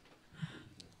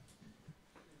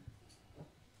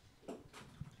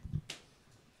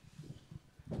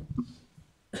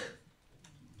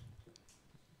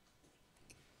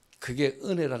 그게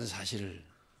은혜라는 사실을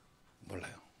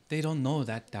몰라요. They don't know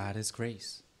that that is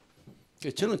grace.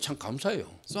 저는 참 감사해요.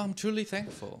 So I'm truly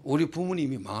thankful 우리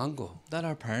부모님이 망한 거, that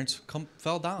our parents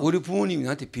fell down. 우리 부모님이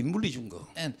나한테 빚물리 준 거,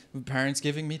 And parents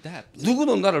giving me that.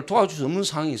 누구도 나를 도와줄 수 없는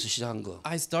상황에서 시작한 거.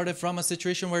 I started from a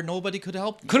situation where nobody could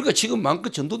help me. 그러니까 지금 마음껏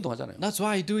전도도 하잖아요. That's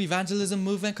why I do evangelism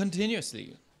movement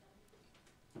continuously.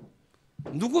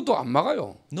 누구도 안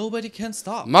막아요. Nobody can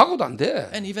stop. 막아도 안 돼.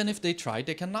 And even if they try,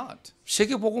 they cannot.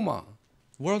 세계 복음화,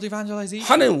 World evangelization.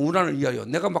 하나님 운하를 위하여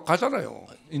내가 막 가잖아요.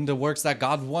 In the works that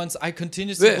God wants, I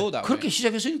continuously 왜? go that 그렇게 way.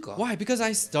 시작했으니까. Why? Because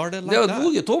I started like 내가 that.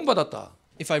 누구에게 도움 받았다.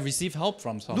 if I receive help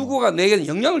from someone, 누구가 내게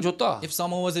영향을 줬다. if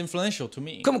someone was influential to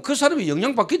me, 그럼 그 사람이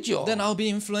영향 받겠죠. then I'll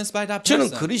be influenced by that 저는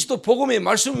person. 그리스도 복음의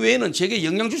말씀 외에는 제게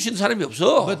영향 줄 수 있는 사람이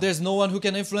없어. But there's no one who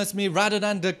can influence me rather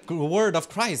than the word of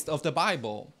Christ, of the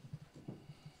Bible.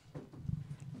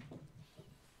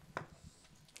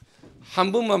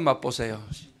 한 번만 맛보세요.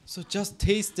 So just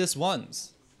taste this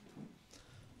once.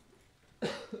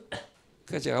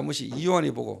 그래서 제가 한 번씩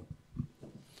이요한이 보고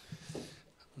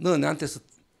너 나한테서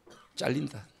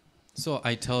잘린다. So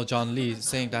I tell John Lee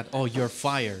saying that, oh, you're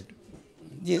fired.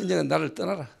 네 이제 나를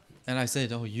떠나라. And I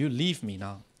said, oh, you leave me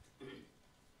now.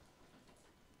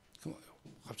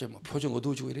 갑자기 막 표정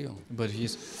어두워지고 이래요. But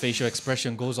his facial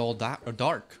expression goes all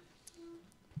dark.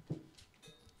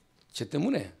 저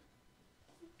때문에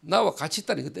나와 같이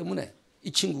있다는 것 때문에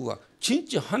이 친구가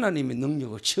진짜 하나님의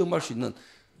능력을 체험할 수 있는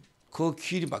그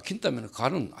길이 막힌다면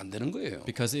가는 안 되는 거예요.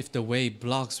 Because if the way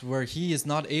blocks where he is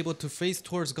not able to face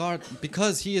towards God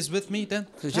because he is with me, then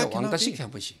그래서 that 제가 cannot 왕따시켜 be.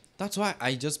 한 번씩. That's why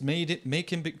I just make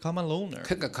him become a loner.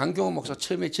 그러니까 강경호 목사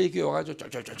처음에 제 교회 와가지고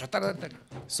쫄쫄쫄 따라다녔다.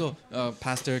 So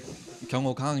Pastor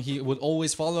Kyung-ho Kang, he would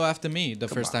always follow after me the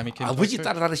first time he came to 아버지 church.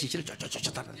 따라다니시 싫어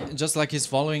쫄쫄쫄 따라다녔다. Just like he's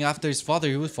following after his father,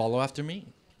 he would follow after me.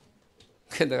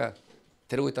 그래서 내가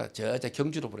데리고 있다 저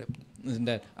경주로 보내. And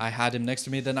that I had him next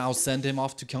to me, then I'll send him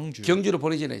off to Gyeongju. 경주로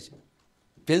보내기 전에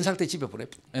변 상태 집에 보내.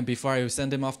 And before I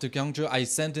send him off to Gyeongju, I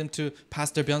send him to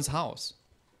Pastor Byun's house.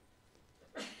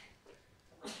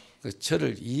 그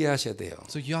저를 이해하셔야 돼요.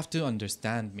 So you have to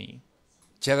understand me.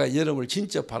 제가 여러분을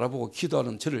진짜 바라보고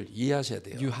기도하는 저를 이해하셔야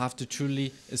돼요. You have to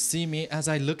truly see me as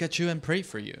I look at you and pray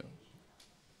for you.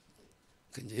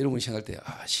 이제 여러분이 생각할 때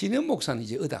신현 목사는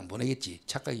이제 어디 안 보내겠지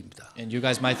착각입니다. And you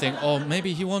guys might think, oh,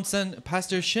 maybe he won't send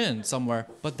Pastor Shin somewhere,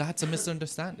 but that's a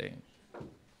misunderstanding.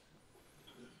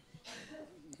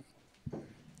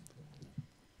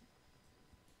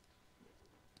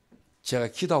 제가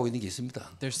기도하고 있는 게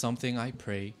있습니다. There's something I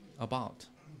pray about.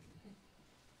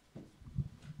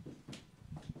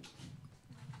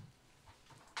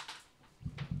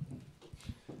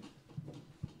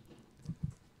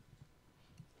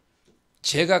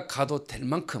 제가 가도 될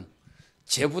만큼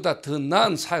제보다 더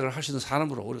나은 사역을 할 수 있는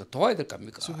사람으로 우리가 도와야 될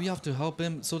겁니까? So we have to help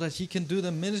him so that he can do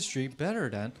the ministry better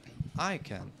than I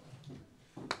can.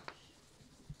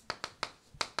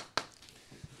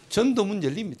 전도문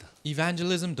열립니다.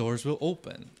 Evangelism doors will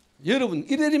open. 여러분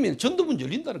이래면 전도문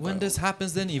열린다는 When 거예요. this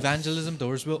happens, then evangelism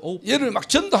doors will open. 여러분 막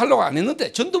전도하려고 안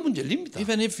했는데 전도문 열립니다.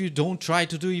 Even if you don't try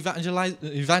to do 오늘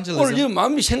evangelism, 여러분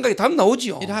마음이 생각이 답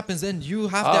나오지요. it happens, then you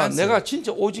have the answer. 내가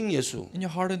진짜 오직 예수. In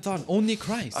your heart and thought, only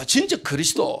Christ. 진짜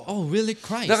그리스도. Oh, really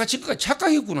Christ? 내가 지금까지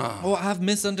착각했구나. Oh, I've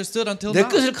misunderstood until 내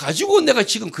now. 것을 가지고 내가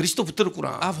지금 그리스도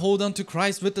붙들었구나. I've hold on to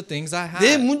Christ with the things I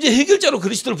내 have. 문제 해결자로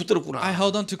그리스도를 붙들었구나. I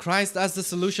held on to Christ as the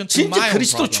solution to 진짜 my own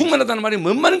그리스도 problem. 충만하다는 말이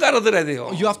뭔 말인가 알아들어야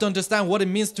돼요. You have to understand what it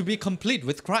means to be complete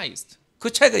with Christ. 그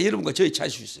차이가 여러분과 저희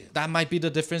차이일 수 있어요. That might be the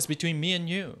difference between me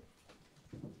and you.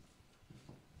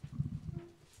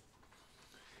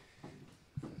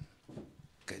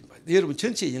 그러니까 여러분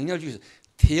전체에 영향을 주기 위해서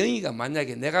태영이가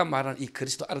만약에 내가 말하는 이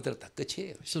그리스도 알아들었다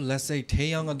끝이에요. So let's say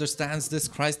Taeyong understands this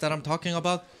Christ that I'm talking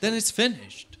about, then it's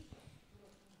finished.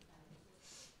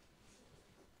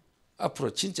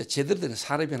 앞으로 진짜 제대로 된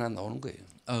사람이 하나 나오는 거예요.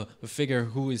 A figure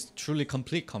who is truly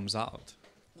complete comes out.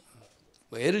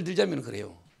 뭐 예를 들자면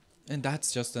그래요. And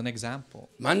that's just an example.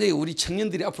 만약에 우리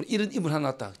청년들이 앞으로 이런 인물 하나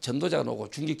나왔다. 전도자가 나오고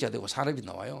중직자 되고 사람이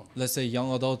나와요. Let's say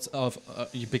young adults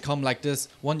you become like this.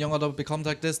 One young adult becomes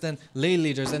like this, then lay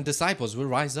leaders and disciples will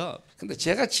rise up. 근데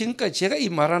제가 지금까지 제가 이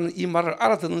말을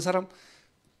알아듣는 사람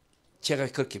제가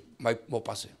그렇게 많이 못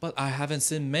봤어요. But I haven't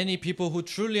seen many people who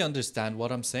truly understand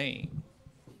what I'm saying.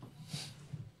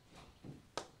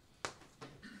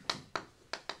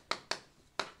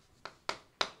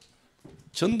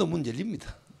 전도문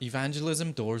열립니다.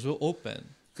 Evangelism doors will open.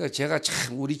 그러니까 제가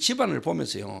참 우리 집안을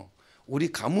보면서요.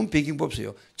 우리 가문 배경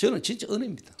보면서요. 저는 진짜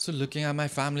은혜입니다. So looking at my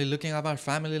family, looking at our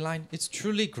family line, it's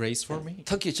truly grace for me.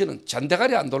 특히 저는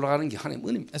잔대가리 안 돌아가는 게 하나님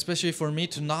은혜입니다. Especially for me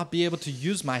to not be able to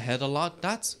use my head a lot,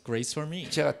 that's grace for me.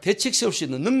 제가 대책 세울 수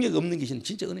있는 능력 없는 게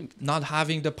진짜 은혜입니다. Not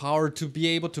having the power to be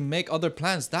able to make other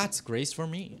plans, that's grace for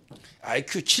me.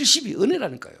 IQ 70이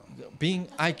은혜라니까요. Being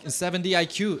 70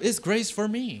 IQ is grace for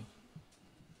me.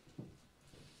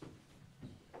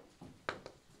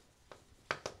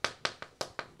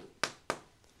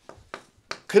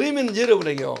 그러면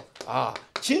여러분에게요.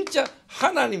 진짜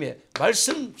하나님의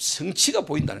말씀 성취가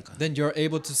보인다는 거예요. Then you're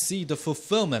able to see the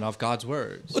fulfillment of God's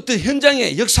words. 어떤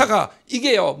현장의 역사가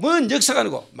이게요. 뭔 역사가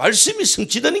아니고 말씀이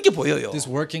성취되는 게 보여요. This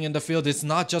working in the field is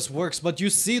not just works, but you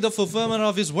see the fulfillment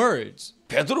of His words.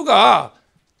 베드로가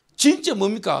진짜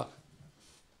뭡니까?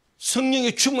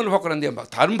 성령의 충만을 받고 났는데 막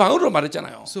다른 방언으로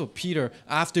말했잖아요. So Peter,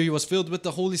 after he was filled with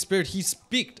the Holy Spirit, he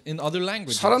speak in other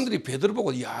languages. 사람들이 베드로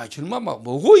보고 야 저놈아 막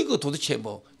뭐고 이거 도대체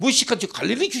뭐 무식한 저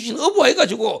갈릴리 출신 어부와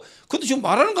해가지고 근데 지금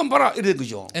말하는 건 봐라 이래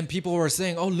그죠. And people were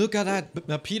saying, "Oh, look at that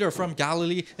Peter from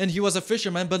Galilee, and he was a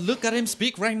fisherman, but look at him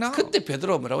speak right now." 그때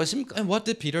베드로가 뭐라고 했습니까? And what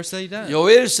did Peter say then?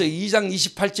 요엘서 2장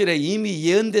 28절에 이미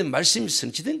예언된 말씀이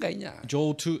성취된 거 아니냐.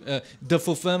 Joel 2, the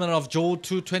fulfillment of Joel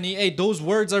 2:28. Those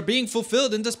words are being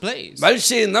fulfilled in this place.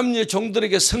 말세의 남녀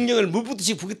종들에게 성령을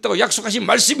물붓듯이 부겠다고 약속하신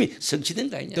말씀이 성취된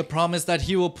거 아니냐. The promise that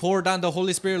he will pour down the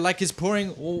Holy Spirit like he's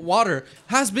pouring water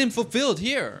has been fulfilled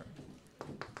here.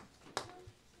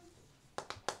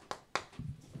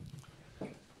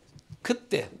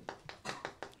 그때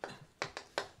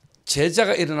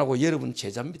제자가 일어나고 여러분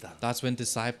제자입니다. That's when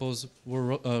disciples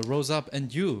rose up,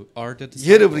 and you are the disciples.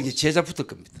 여러분에게 제자 붙을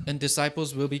겁니다. And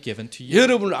disciples will be given to you.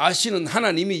 여러분을 아시는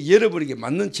하나님이 여러분에게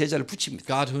맞는 제자를 붙입니다.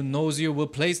 God who knows you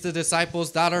will place the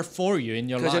disciples that are for you in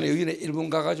your 그 전에 life. 여기는 일본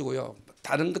가가지고요.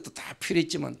 다른 것도 다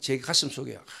필요했지만 제 가슴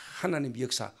속에 하나님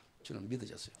역사 저는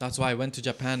믿어졌어요. That's why I went to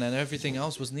Japan, and everything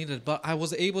else was needed, but I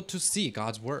was able to see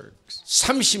God's works.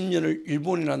 30년을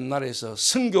일본이라는 나라에서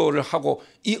선교를 하고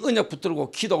이 언약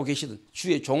붙들고 기도하고 계시던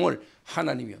주의 종을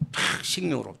하나님이 딱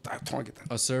생명으로 딱 통하겠다.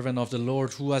 A servant of the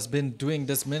Lord who has been doing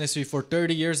this ministry for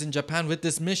 30 years in Japan with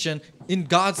this mission, in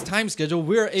God's time schedule,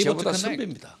 we're able to 저보다 connect.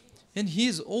 선배입니다. And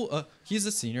he's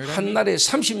a senior than 한 me. 나라에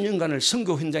 30년간을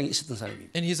선교 현장에 있었던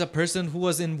사람입니다. And he's a person who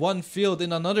was in one field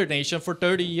in another nation for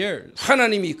 30 years.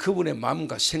 하나님이 그분의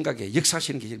마음과 생각에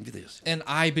역사하시는 게 믿어졌어요. And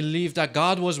I believe that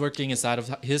God was working inside of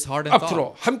his heart and thought.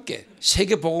 앞으로 함께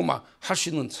세계 복음화 할 수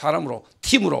있는 사람으로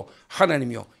팀으로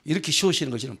하나님이요 이렇게 세우시는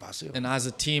걸 저는 봤어요. And as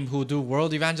a team who do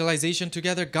world evangelization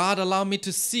together, God allowed me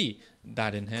to see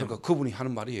that in him. 그러니까 그분이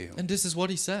하는 말이에요. And this is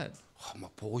what he said.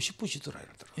 막 보고 싶으시더라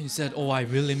이러더라. And he said, "Oh, I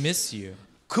really miss you."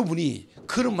 그분이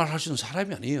그런 말 할 수 있는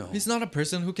사람이 아니에요. He's not a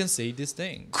person who can say this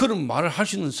thing. 그런 말을 할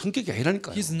수 있는 성격이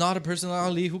아니라니까요. He's not a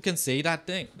personality who can say that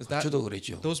thing. Is that 저도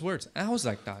그랬죠. those words? I was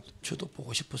like that. 저도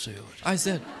보고 싶었어요. I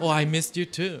said, "Oh, I missed you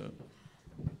too."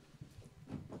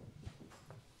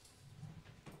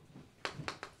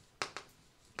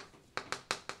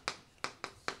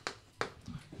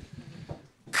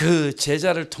 그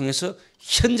제자를 통해서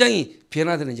현장이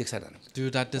변화되는 역사라는 거예요.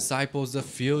 Through that disciples, the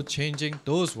field changing,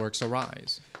 those works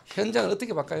arise. 현장을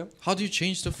어떻게 바꿔요? How do you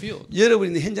change the field? 여러분이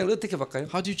있는 현장을 어떻게 바꿔요?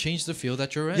 How do you change the field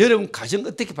that you're in? 여러분 가정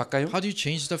어떻게 바꿔요? How do you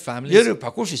change the families? 여러분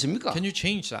바꿀 수 있습니까? Can you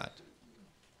change that?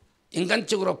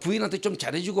 인간적으로 부인한테 좀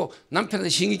잘해주고 남편한테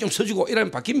신경 좀 써주고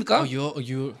이러면 바뀝니까?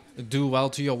 You do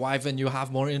well to your wife and you have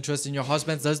more interest in your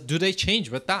husband. Do they change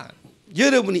with that?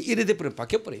 여러분이 이래 돼버리면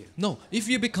바뀌어버려요. No. If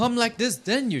you become like this,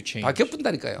 then you change.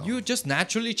 바뀌어본다니까요. You just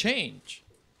naturally change.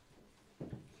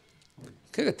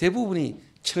 그러니까 대부분이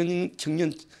청년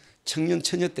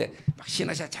처녀 때 막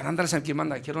신하샤 잘한다는 사람끼리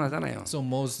만나 결혼하잖아요. So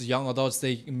most young adults,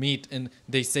 they meet and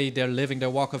they say they're living their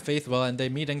walk of faith well, and they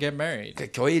meet and get married. 그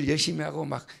교회 일 열심히 하고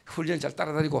막 훈련 잘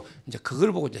따라다니고 이제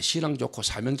그걸 보고 이제 신앙 좋고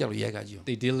사명자로 이야기하죠.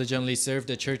 They diligently serve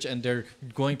the church, and they're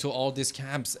going to all these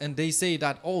camps, and they say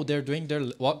that they're doing their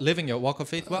living their walk of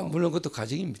faith well. 물론 그것도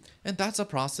과정입니다. And that's a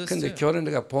process 근데 too.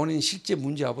 결혼해가 본인 실제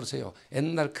문제 와버리세요.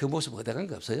 옛날 그 모습 어디간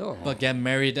거 없어요. But get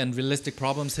married and realistic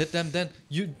problems hit them, then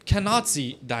you cannot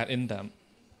see that in them.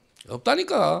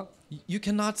 없다니까. You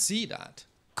cannot see that.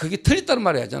 그게 틀렸다는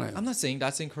말이 하잖아요. I'm not saying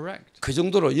that's incorrect. 그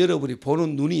정도로 여러분이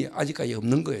보는 눈이 아직까지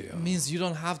없는 거예요. It means you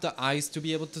don't have the eyes to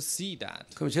be able to see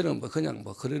that. 그럼 저는 뭐 그냥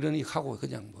뭐 그러려니 하고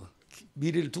그냥 뭐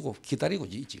미래를 두고 기다리고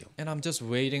있지요. And I'm just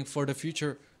waiting for the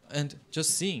future and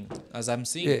just seeing as I'm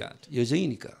seeing 예, that.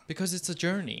 여정이니까. Because it's a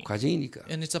journey 과정이니까.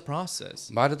 and it's a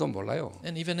process. 말해도 몰라요.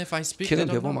 And even if I speak, they 걔는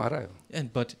don't 배보면 know.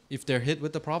 알아요. But if they're hit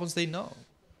with the problems, they know.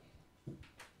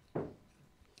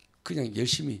 그냥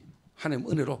열심히 하나님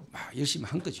은혜로 막 열심히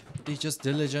한 거죠. They just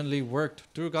diligently worked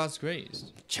through God's grace.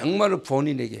 정말로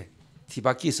본인에게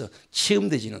뒤바퀴에서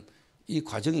체험되지는 이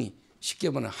과정이 쉽게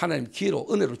말하면 하나님 기회로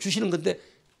은혜로 주시는 건데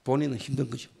본인은 힘든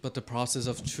거죠. But the process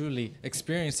of truly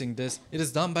experiencing this, it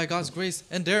is done by God's grace,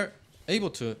 and they're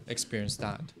able to experience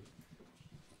that.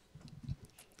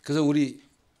 그래서 우리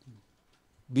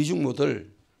미중모들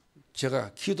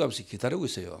제가 기도하면서 기다리고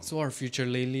있어요. So our future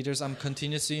lay leaders, I'm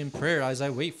continuously in prayer as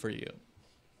I wait for you.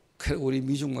 그래 우리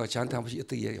미중모가 저한테 한 번씩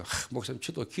어떻게 이야기해요. 목사님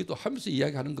저도 기도하면서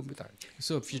이야기하는 겁니다.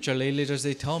 So future lay leaders,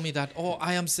 they tell me that,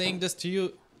 I am saying this to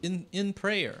you in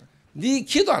prayer. 네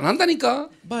기도 안 한다니까.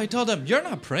 But I tell them, you're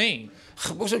not praying.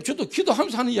 목사님 저도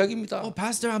기도하면서 하는 이야기입니다.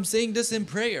 Pastor, I'm saying this in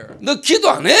prayer. 너 기도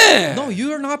안 해. No,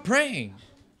 you're not praying.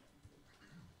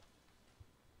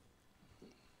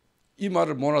 이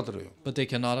말을 못 알아들어요. But they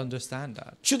cannot understand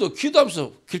that. 주도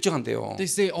기도하면서 결정한대요. They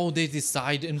say, oh, they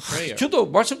decide in prayer. 주도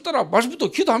말씀 따라 말씀부터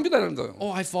기도합니다라는 거예요.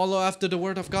 Oh, I follow after the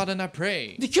word of God and I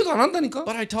pray. 근데 기도 안 한다니까?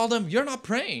 But I tell them, you're not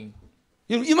praying.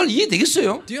 이 말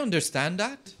이해되겠어요? Do you understand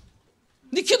that?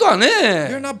 네 기도 안 해.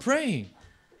 You're not praying.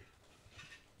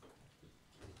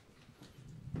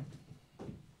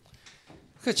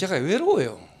 그래서 제가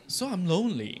외로워요. So I'm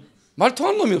lonely. 말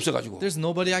통하는 놈이 없어가지고. There's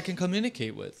nobody I can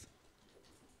communicate with.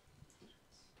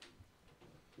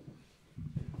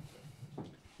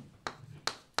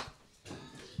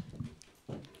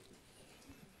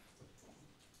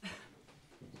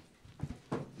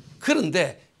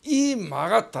 그런데 이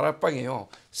마가 다락방에요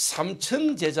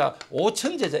 3,000 제자,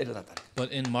 5,000 제자 일어났다.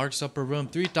 But in Mark's upper room,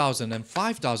 3,000 and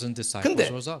 5,000 disciples 근데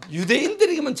rose up.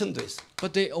 유대인들에게만 전도했어.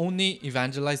 But they only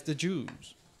evangelized the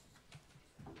Jews.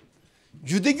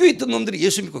 유대교에 있던 놈들이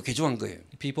예수 믿고 개종한 거예요.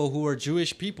 People who were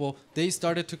Jewish people, they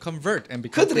started to convert and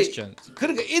become 그들의 Christians.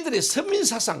 그러니까 이들의 선민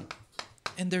사상,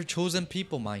 And their chosen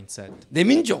people mindset. 내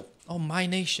민족, Oh, my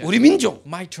nation. 우리 민족,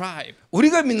 My tribe.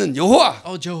 우리가 믿는 여호와,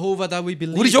 Oh, Jehovah that we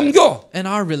believe 우리 in. 종교. And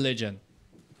our religion.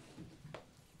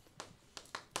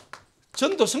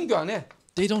 전도 선교 안 해.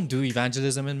 They don't do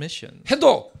evangelism and mission.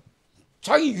 해도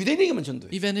자기 유대인에게만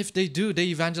전도해. Even if they do, they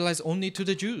evangelize only to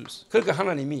the Jews. 그러니까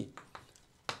하나님이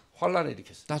환란을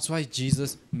일으켰어요. That's why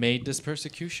Jesus made this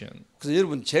persecution. 그래서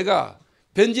여러분 제가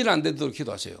변질 안 되도록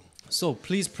기도하세요. So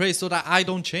please pray so that I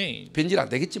don't change. 변질 안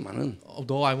되겠지만은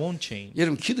Although I won't change.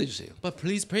 여러분 기도해 주세요. But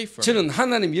please pray for me. 저는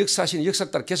하나님 역사하시는 역사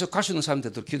따라 계속 갈 수 있는 사람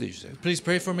되도록 기도해 주세요. Please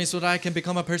pray for me so that I can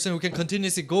become a person who can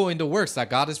continuously go in the works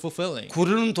that God is fulfilling.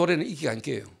 구르는 돌에는 이끼가 안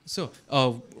껴요. So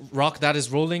a rock that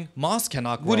is rolling, moss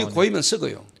cannot grow 물이 on it. 고이면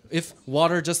썩어요. If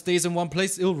water just stays in one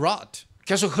place, it'll rot.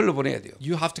 계속 흘러보내야 돼요.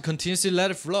 You have to continuously let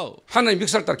it flow. 하나님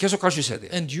역사를 따라 계속 갈 수 있어야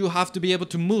돼요. And you have to be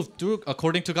able to move through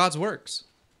according to God's works.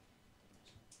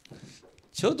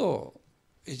 저도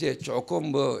이제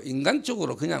조금 뭐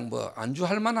인간적으로 그냥 뭐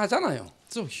안주할 만하잖아요.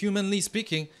 So humanly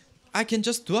speaking, I can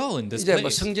just dwell in this 이제 뭐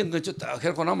place. 성전 근처 딱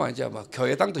해놓고 나면 이제 뭐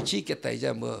교회당도 짓겠다.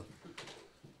 이제 뭐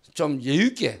좀 여유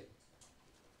있게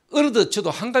어느덧 저도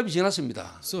한갑이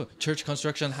지났습니다. So church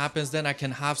construction happens, then I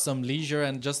can have some leisure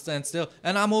and just stand still.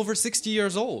 And I'm over 60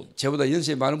 years old. 저보다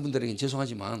연세 많은 분들에겐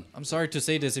죄송하지만, I'm sorry to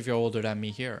say this if you're older than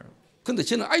me here. 근데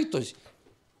저는 아직도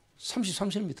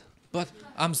 33세입니다. But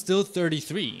I'm still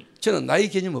 33 저는 나이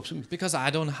개념 없습니다. because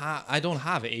I don't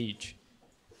have age.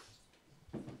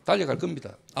 달려갈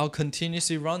겁니다. I'll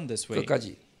continuously run this way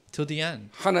끝까지 till the end,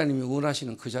 하나님이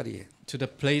원하시는 그 자리에 to the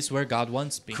place where God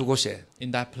wants me. 그곳에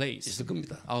In that place, 있을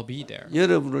겁니다. I'll be there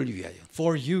여러분을 위하여,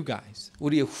 for you guys,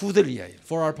 우리의 후대를 위하여.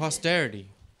 for our posterity.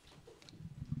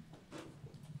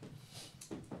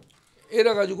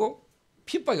 이래 가지고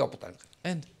핍박이 왔다는 거예요.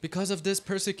 And because of this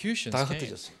persecution, 다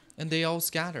흩어졌어요. and they all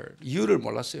scattered. 이유를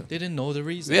몰랐어요. They didn't know the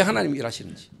reason 왜 하나님이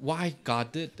일하시는지. why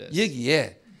God did this.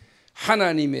 여기에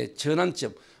하나님의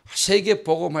전환점, 세계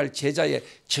복음할 제자의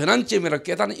전환점이라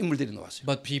깨닫는 인물들이 나왔어요.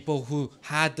 But people who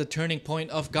had the turning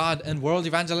point of God and world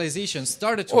evangelization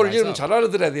started to 오늘 rise 여러분 up. 잘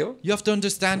알아들어야 돼요. You have to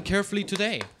understand carefully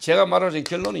today. 제가 말하는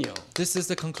결론이요. This is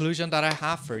the conclusion that I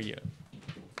have for you.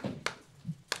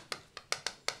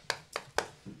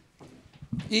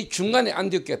 이 중간에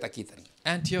안디옥교가 딱 있다는 거예요.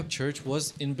 Antioch church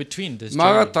was in between this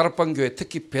마가 journey. 다락방 교회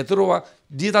특히 베드로와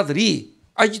리다들이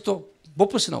아직도 못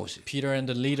벗어나고 있어요. Peter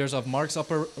and the leaders of Mark's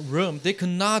upper room, they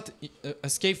could not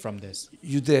escape from this.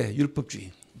 유대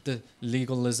율법주의. The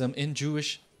legalism in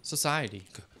Jewish society.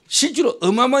 실제로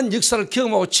어마어마한 역사를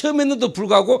경험하고 처음 했는데도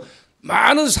불구하고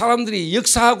많은 사람들이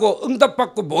역사하고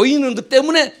응답받고 모이는 것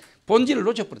때문에 본질을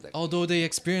놓쳐버렸다. Although they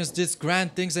experienced these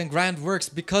grand things and grand works,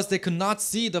 because they could not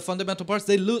see the fundamental parts,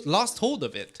 they lost hold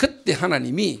of it. 그때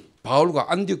하나님이 바울과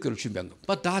안디옥 교회를 준비한 겁니다.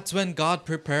 But that's when God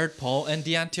prepared Paul and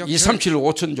the Antioch 2, church. 3, 7,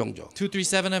 5천 종족 2, 3,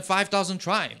 7, and 5,000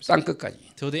 tribes 땅 끝까지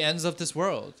till the ends of this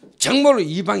world. 정말로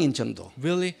이방인 전도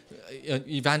Really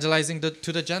evangelizing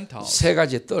to the Gentiles. 세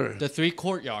가지 뜰 The 3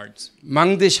 courtyards.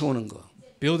 망대 세우는 거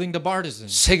Building the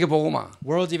bartisans. 세계 복음화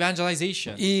World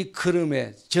evangelization. 이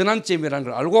걸음의 전환점이라는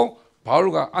걸 알고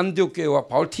바울과 안디옥 교회와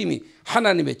바울 팀이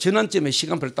하나님의 전환점의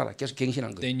시간표를 따라 계속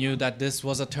갱신한 거예요. They knew that this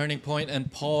was a turning point,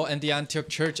 and Paul and the Antioch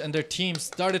church and their team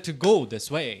started to go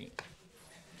this way.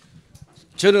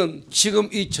 저는 지금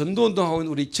이 전도운동하고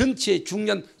있는 우리 전체의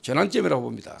중요한 전환점이라고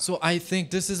봅니다. So I think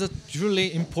this is a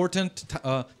truly important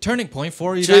turning point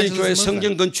for 저희 evangelism 교회 movement.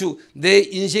 성경 건축 내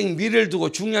인생 미래를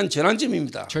두고 중요한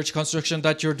전환점입니다. Church construction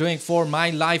that you're doing for my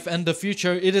life and the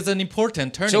future, it is an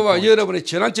important turning 저와 point. 여러분의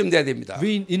전환점 돼야 됩니다.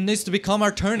 It needs to become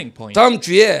our turning point. 다음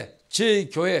주에 저희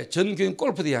교회 전교인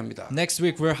골프 대회 합니다. Next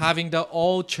week we're having the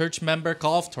all church member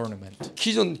golf tournament.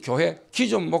 기존 교회,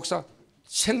 기존 목사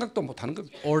생각도 못 하는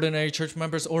겁니다. Ordinary church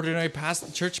members, ordinary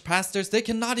church pastors, they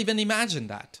cannot even imagine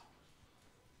that.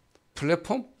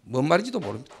 플랫폼 뭔 말인지도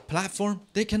모릅니다. Platform,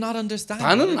 they cannot understand.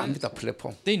 단어는 압니다.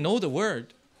 플랫폼. They know the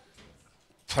word.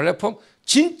 플랫폼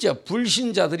진짜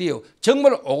불신자들이요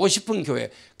정말 오고 싶은 교회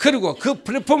그리고 그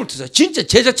플랫폼을 통해서 진짜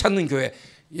제자 찾는 교회.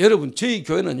 여러분 저희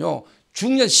교회는요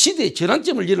중요한 시대의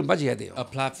전환점을 여러분 맞이해야 돼요. A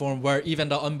platform where even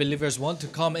the unbelievers want to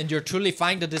come and you're truly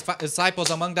find the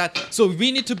disciples among that. So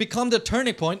we need to become the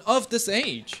turning point of this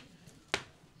age.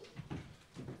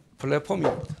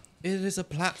 플랫폼입니다. It is a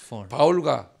platform.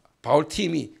 바울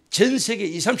팀이 전 세계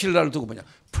 237 나라를 두고 뭐냐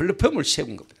플랫폼을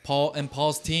세운 겁니다. Paul and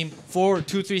Paul's team for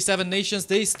 237 nations,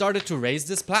 they started to raise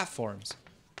these platforms.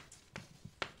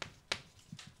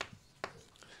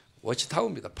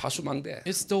 워치타워입니다. 파수망대.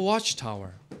 It's the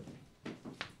watchtower.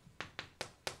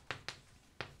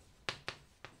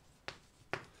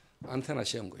 안테나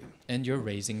세운 거예요. And you're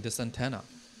raising this antenna.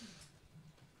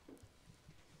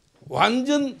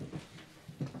 완전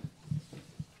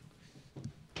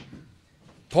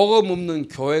복음 없는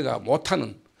교회가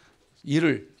못하는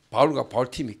일을 바울과 바울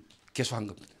팀이 계속한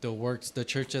겁니다. The works, the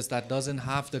churches that doesn't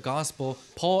have the gospel,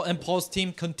 Paul and Paul's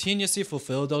team continuously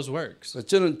fulfill those works.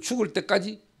 저는 죽을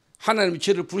때까지 하나님이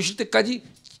저를 부르실 때까지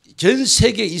전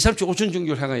세계 237,5천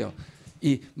종교를 향하여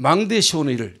이 망대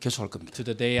세우는 일을 계속할 겁니다. To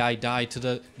the day I die, to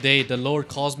the day the Lord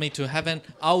calls me to heaven,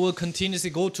 I will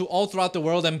continuously go to all throughout the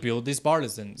world and build these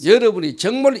partisans. 여러분이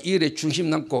정말 이 일에 중심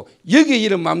담고 여기에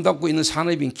이런 마음 담고 있는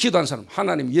산업인 기도한 사람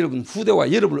하나님 여러분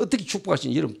후대와 여러분을 어떻게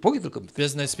축복하시는지 여러분 보게 될 겁니다.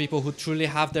 Business people who truly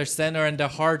have their center and their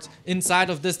hearts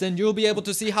inside of this, then you'll be able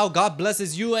to see how God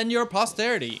blesses you and your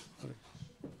posterity.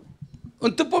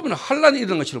 언뜻 보면 환란이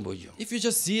일어난 것처럼 보이죠. If you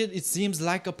just see it, it seems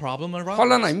like a problem around.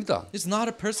 환란 아닙니다. It's not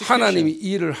a persecution. 하나님이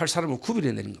이 일을 할 사람을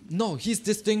구별해 내는 겁니다. No, He's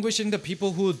distinguishing the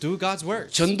people who do God's work.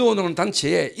 전도운동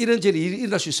단체에 이런저런 일이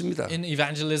일어날 수 있습니다. In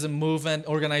evangelism movement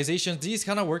organizations, these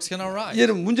kind of works can arise.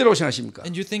 여러분 문제라고 생각하십니까?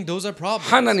 And you think those are problems.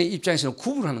 하나님 입장에서는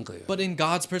구분하는 거예요. But in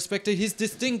God's perspective, He's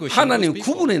distinguishing 하나님 those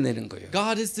people. 구분해 내는 거예요.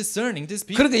 God is discerning these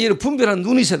people. 그러니까 여러분 분별하는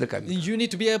눈이 있어야 될 거 아닙니까? You need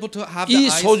to be able to have the 이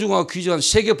eyes 소중하고 귀중한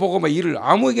세계 복음화 일을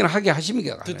아무에게나 하게 하십니까?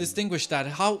 to distinguish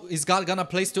that. How is God gonna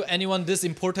place to anyone this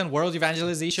important world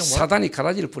evangelization work? 사단이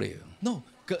가라지를 뿌려요. No,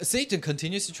 Satan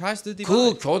continuously tries to divide.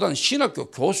 그 교단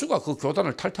신학교 교수가 그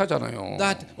교단을 탈퇴하잖아요.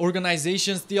 That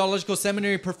organization's theological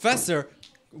seminary professor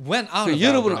went out of that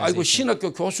여러분은 알고 organization.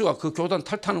 신학교 교수가 그 교단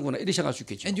탈퇴하는구나 이렇게 생각할 수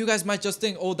있겠죠. And you guys might just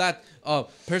think, oh, that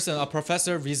person, a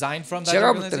professor, resigned from that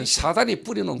제가 볼 때는 organization. 사단이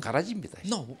뿌려놓은 가라지입니다.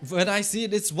 No, when I see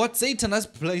it, it's what Satan has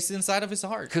placed inside of his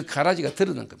heart. 그 가라지가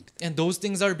드러난 겁니다. And those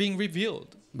things are being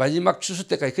revealed. 마지막 추수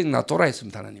때까지 그냥 놔둬라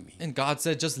했습니다. 하나님이. And God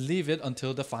said, just leave it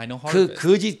until the final 그 harvest.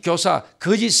 거짓 교사,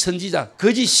 거짓 선지자,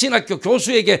 거짓 신학교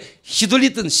교수에게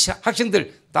휘둘리던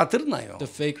학생들 다 드러나요.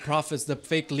 The fake prophets, the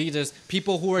fake leaders,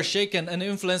 people who are shaken and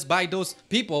influenced by those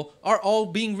people are all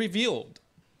being revealed.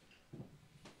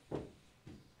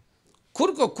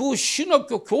 그러니까 그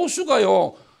신학교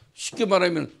교수가요. 쉽게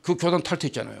말하면 그 교단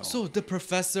탈퇴했잖아요. So the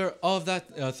professor of that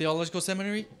theological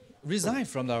seminary resigned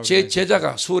from the 제 organization.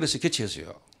 제자가 서울에서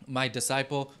개최했어요. My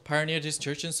disciple pioneered his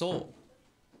church in Seoul.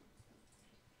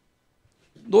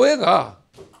 노예가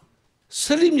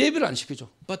설립 예배를 안 시켜줘.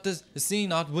 But the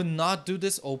synod would not do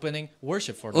this opening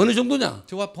worship for them. 어느 정도냐?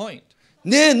 To what point?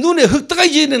 내 눈에 흙다가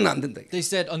이제는 안 된다. They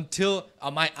said, until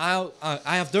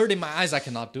I have dirt in my eyes, I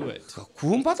cannot do it.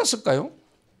 구원 받았을까요?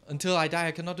 Until I die,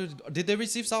 I cannot do it. Did they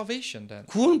receive salvation then?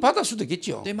 구원 받을 수도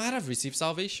있겠죠. They might have received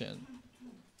salvation.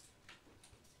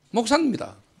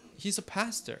 목사입니다. He's a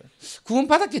pastor. 구원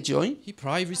받았겠죠. He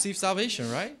probably received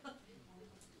salvation, right?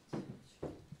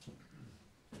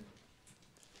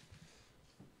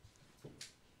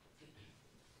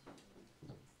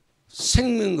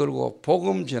 생명 걸고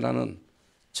복음 전하는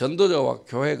전도자와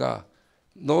교회가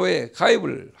노예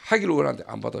가입을 하기를 원하는데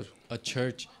안 받아줘. A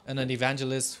church and an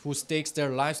evangelist who stakes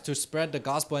their lives to spread the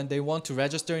gospel and they want to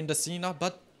register in the synod,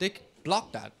 but they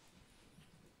block that.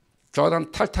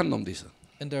 교단 탈퇴한 놈도 있어.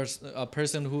 And there's a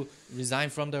person who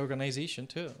resigned from the organization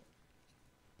too.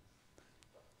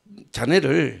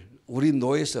 자네를 우리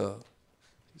노예에서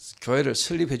교회를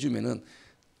설립해 주면은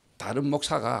다른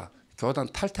목사가 교단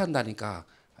탈퇴한다니까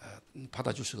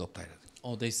받아줄 수가 없다.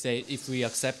 Oh, they say if we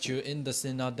accept you in the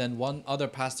synod, then one other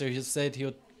pastor he said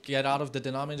he'll get out of the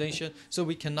denomination, so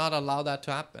we cannot allow that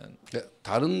to happen.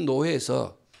 다른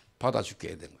노예에서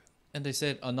받아줄게 된 거예요. And they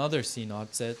said another synod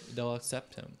said they'll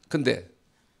accept him. 근데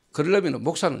그러려면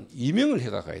목사는 임명을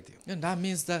해가 가야 돼요. And that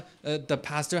means that the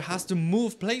pastor has to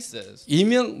move places.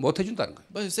 임명 못 해준다는 거예요.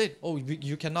 But he said, oh,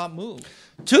 you cannot move.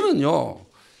 저는요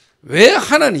왜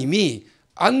하나님이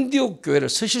안디옥 교회를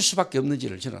서실 수밖에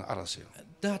없는지를 저는 알았어요.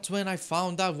 that's when I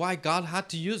found out why God had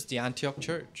to use the Antioch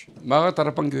church. 마가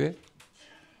다락방 교회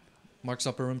Mark's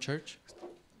Upper Room Church.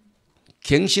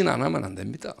 갱신 안 하면 안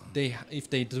됩니다. If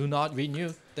they do not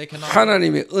renew, they cannot.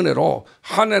 하나님의 은혜로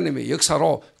하나님의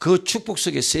역사로 그 축복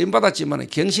속에 쓰임 받았지만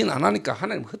갱신 안 하니까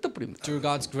하나님 흩어버립니다. Through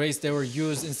God's grace, they were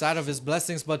used inside of His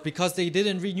blessings, but because they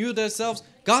didn't renew themselves,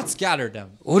 God scattered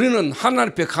them. 우리는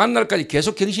하나님 앞에 간 날까지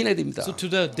계속 갱신해야 됩니다. So to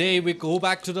the day we go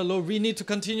back to the Lord, we need to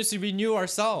continuously renew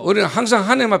ourselves. 우리는 항상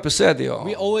하나님 앞에 서야 돼요.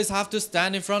 We always have to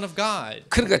stand in front of God.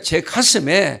 그러니까 제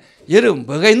가슴에 여러분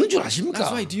뭐가 있는 줄 아십니까?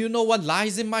 That's why. Do you know what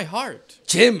lies in my heart?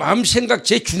 제 마음 생각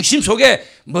제 중심 속에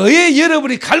뭐에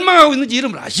여러분이 갈망하고 있는지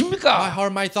여러분 My 아십니까?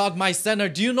 heart, my thought, my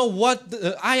center. Do you know what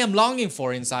I am longing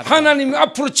for inside of me? 하나님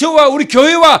앞으로 저와 우리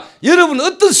교회와 여러분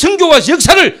어떤 선교와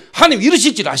역사를 하나님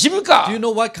이루실 줄 아십니까? Do you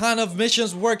know what kind of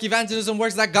missions work, evangelism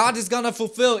works that God is going to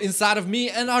fulfill inside of me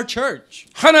and our church?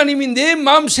 하나님이 내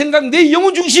마음 생각 내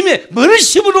영혼 중심에 뭐를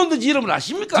심어놓는지 여러분 Do you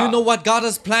아십니까? know what God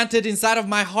has planted inside of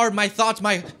my heart, my thoughts,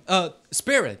 my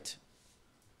spirit?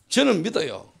 저는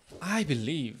믿어요. I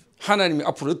believe 하나님이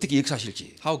앞으로 어떻게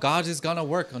역사하실지. how God is going to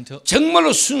work until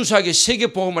정말로 순수하게 세계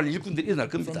복음을 일꾼들이 일어날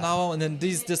from 겁니다. now on. And then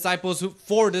these disciples who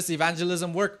for this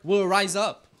evangelism work will rise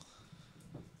up.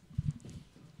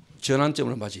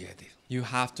 전환점을 맞이해야 돼요. You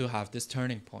have to have this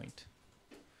turning point.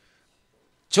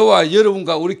 저와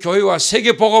여러분과 우리 교회와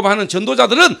세계 복음하는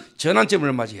전도자들은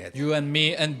전환점을 맞이해야 돼요. You and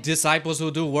me and disciples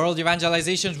who do world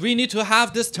evangelizations, we need to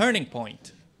have this turning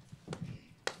point.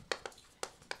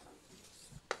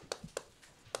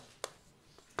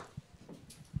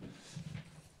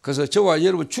 그래서 저와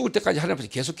여러분 죽을 때까지 하나님 앞에서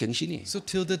계속 갱신이. So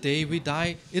till the day we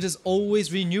die, it is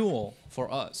always renewal for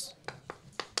us.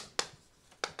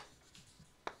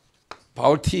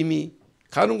 바울 팀이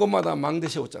가는 곳마다 망대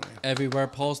세웠잖아요.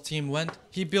 Everywhere Paul's team went,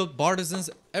 he built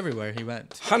partisans everywhere he went.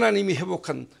 하나님이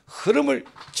회복한 흐름을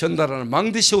전달하는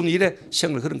망대 세우는 일에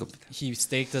생을 흐른 겁니다. He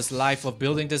staked his life of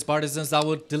building these partisans that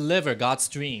would deliver God's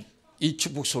dream. 이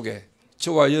축복 속에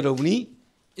저와 여러분이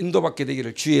인도받게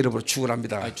되기를 주의 이름으로 I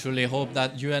축원합니다. truly hope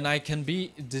that you and I can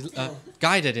be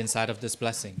guided inside of these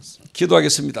blessings.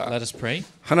 기도하겠습니다. Let us pray.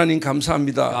 하나님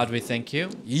감사합니다. God, we thank you.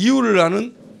 이유를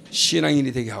아는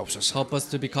신앙인이 되게 하옵소서. Help us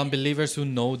to become believers who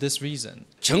know this reason.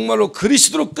 정말로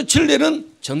그리스도로 끝을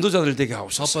내는 전도자들 되게 Help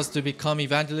하옵소서. us to become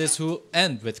evangelists who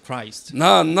end with Christ.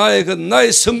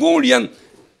 나의 성공을 위한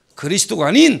그리스도가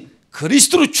아닌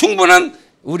그리스도로 충분한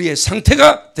우리의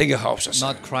상태가 되게 하옵소서.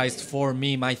 Not Christ for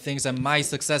me, my things and my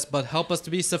success, but help us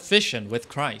to be sufficient with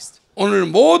Christ. 오늘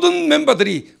모든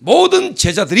멤버들이 모든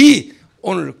제자들이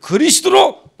오늘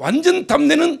그리스도로 완전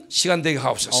담내는 시간 되게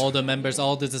하옵소서. All the members,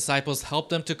 all the disciples, help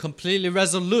them to completely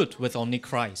resolute with only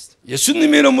Christ.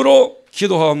 예수님의 이름으로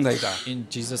기도하옵나이다. In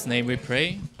Jesus' name we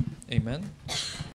pray. Amen.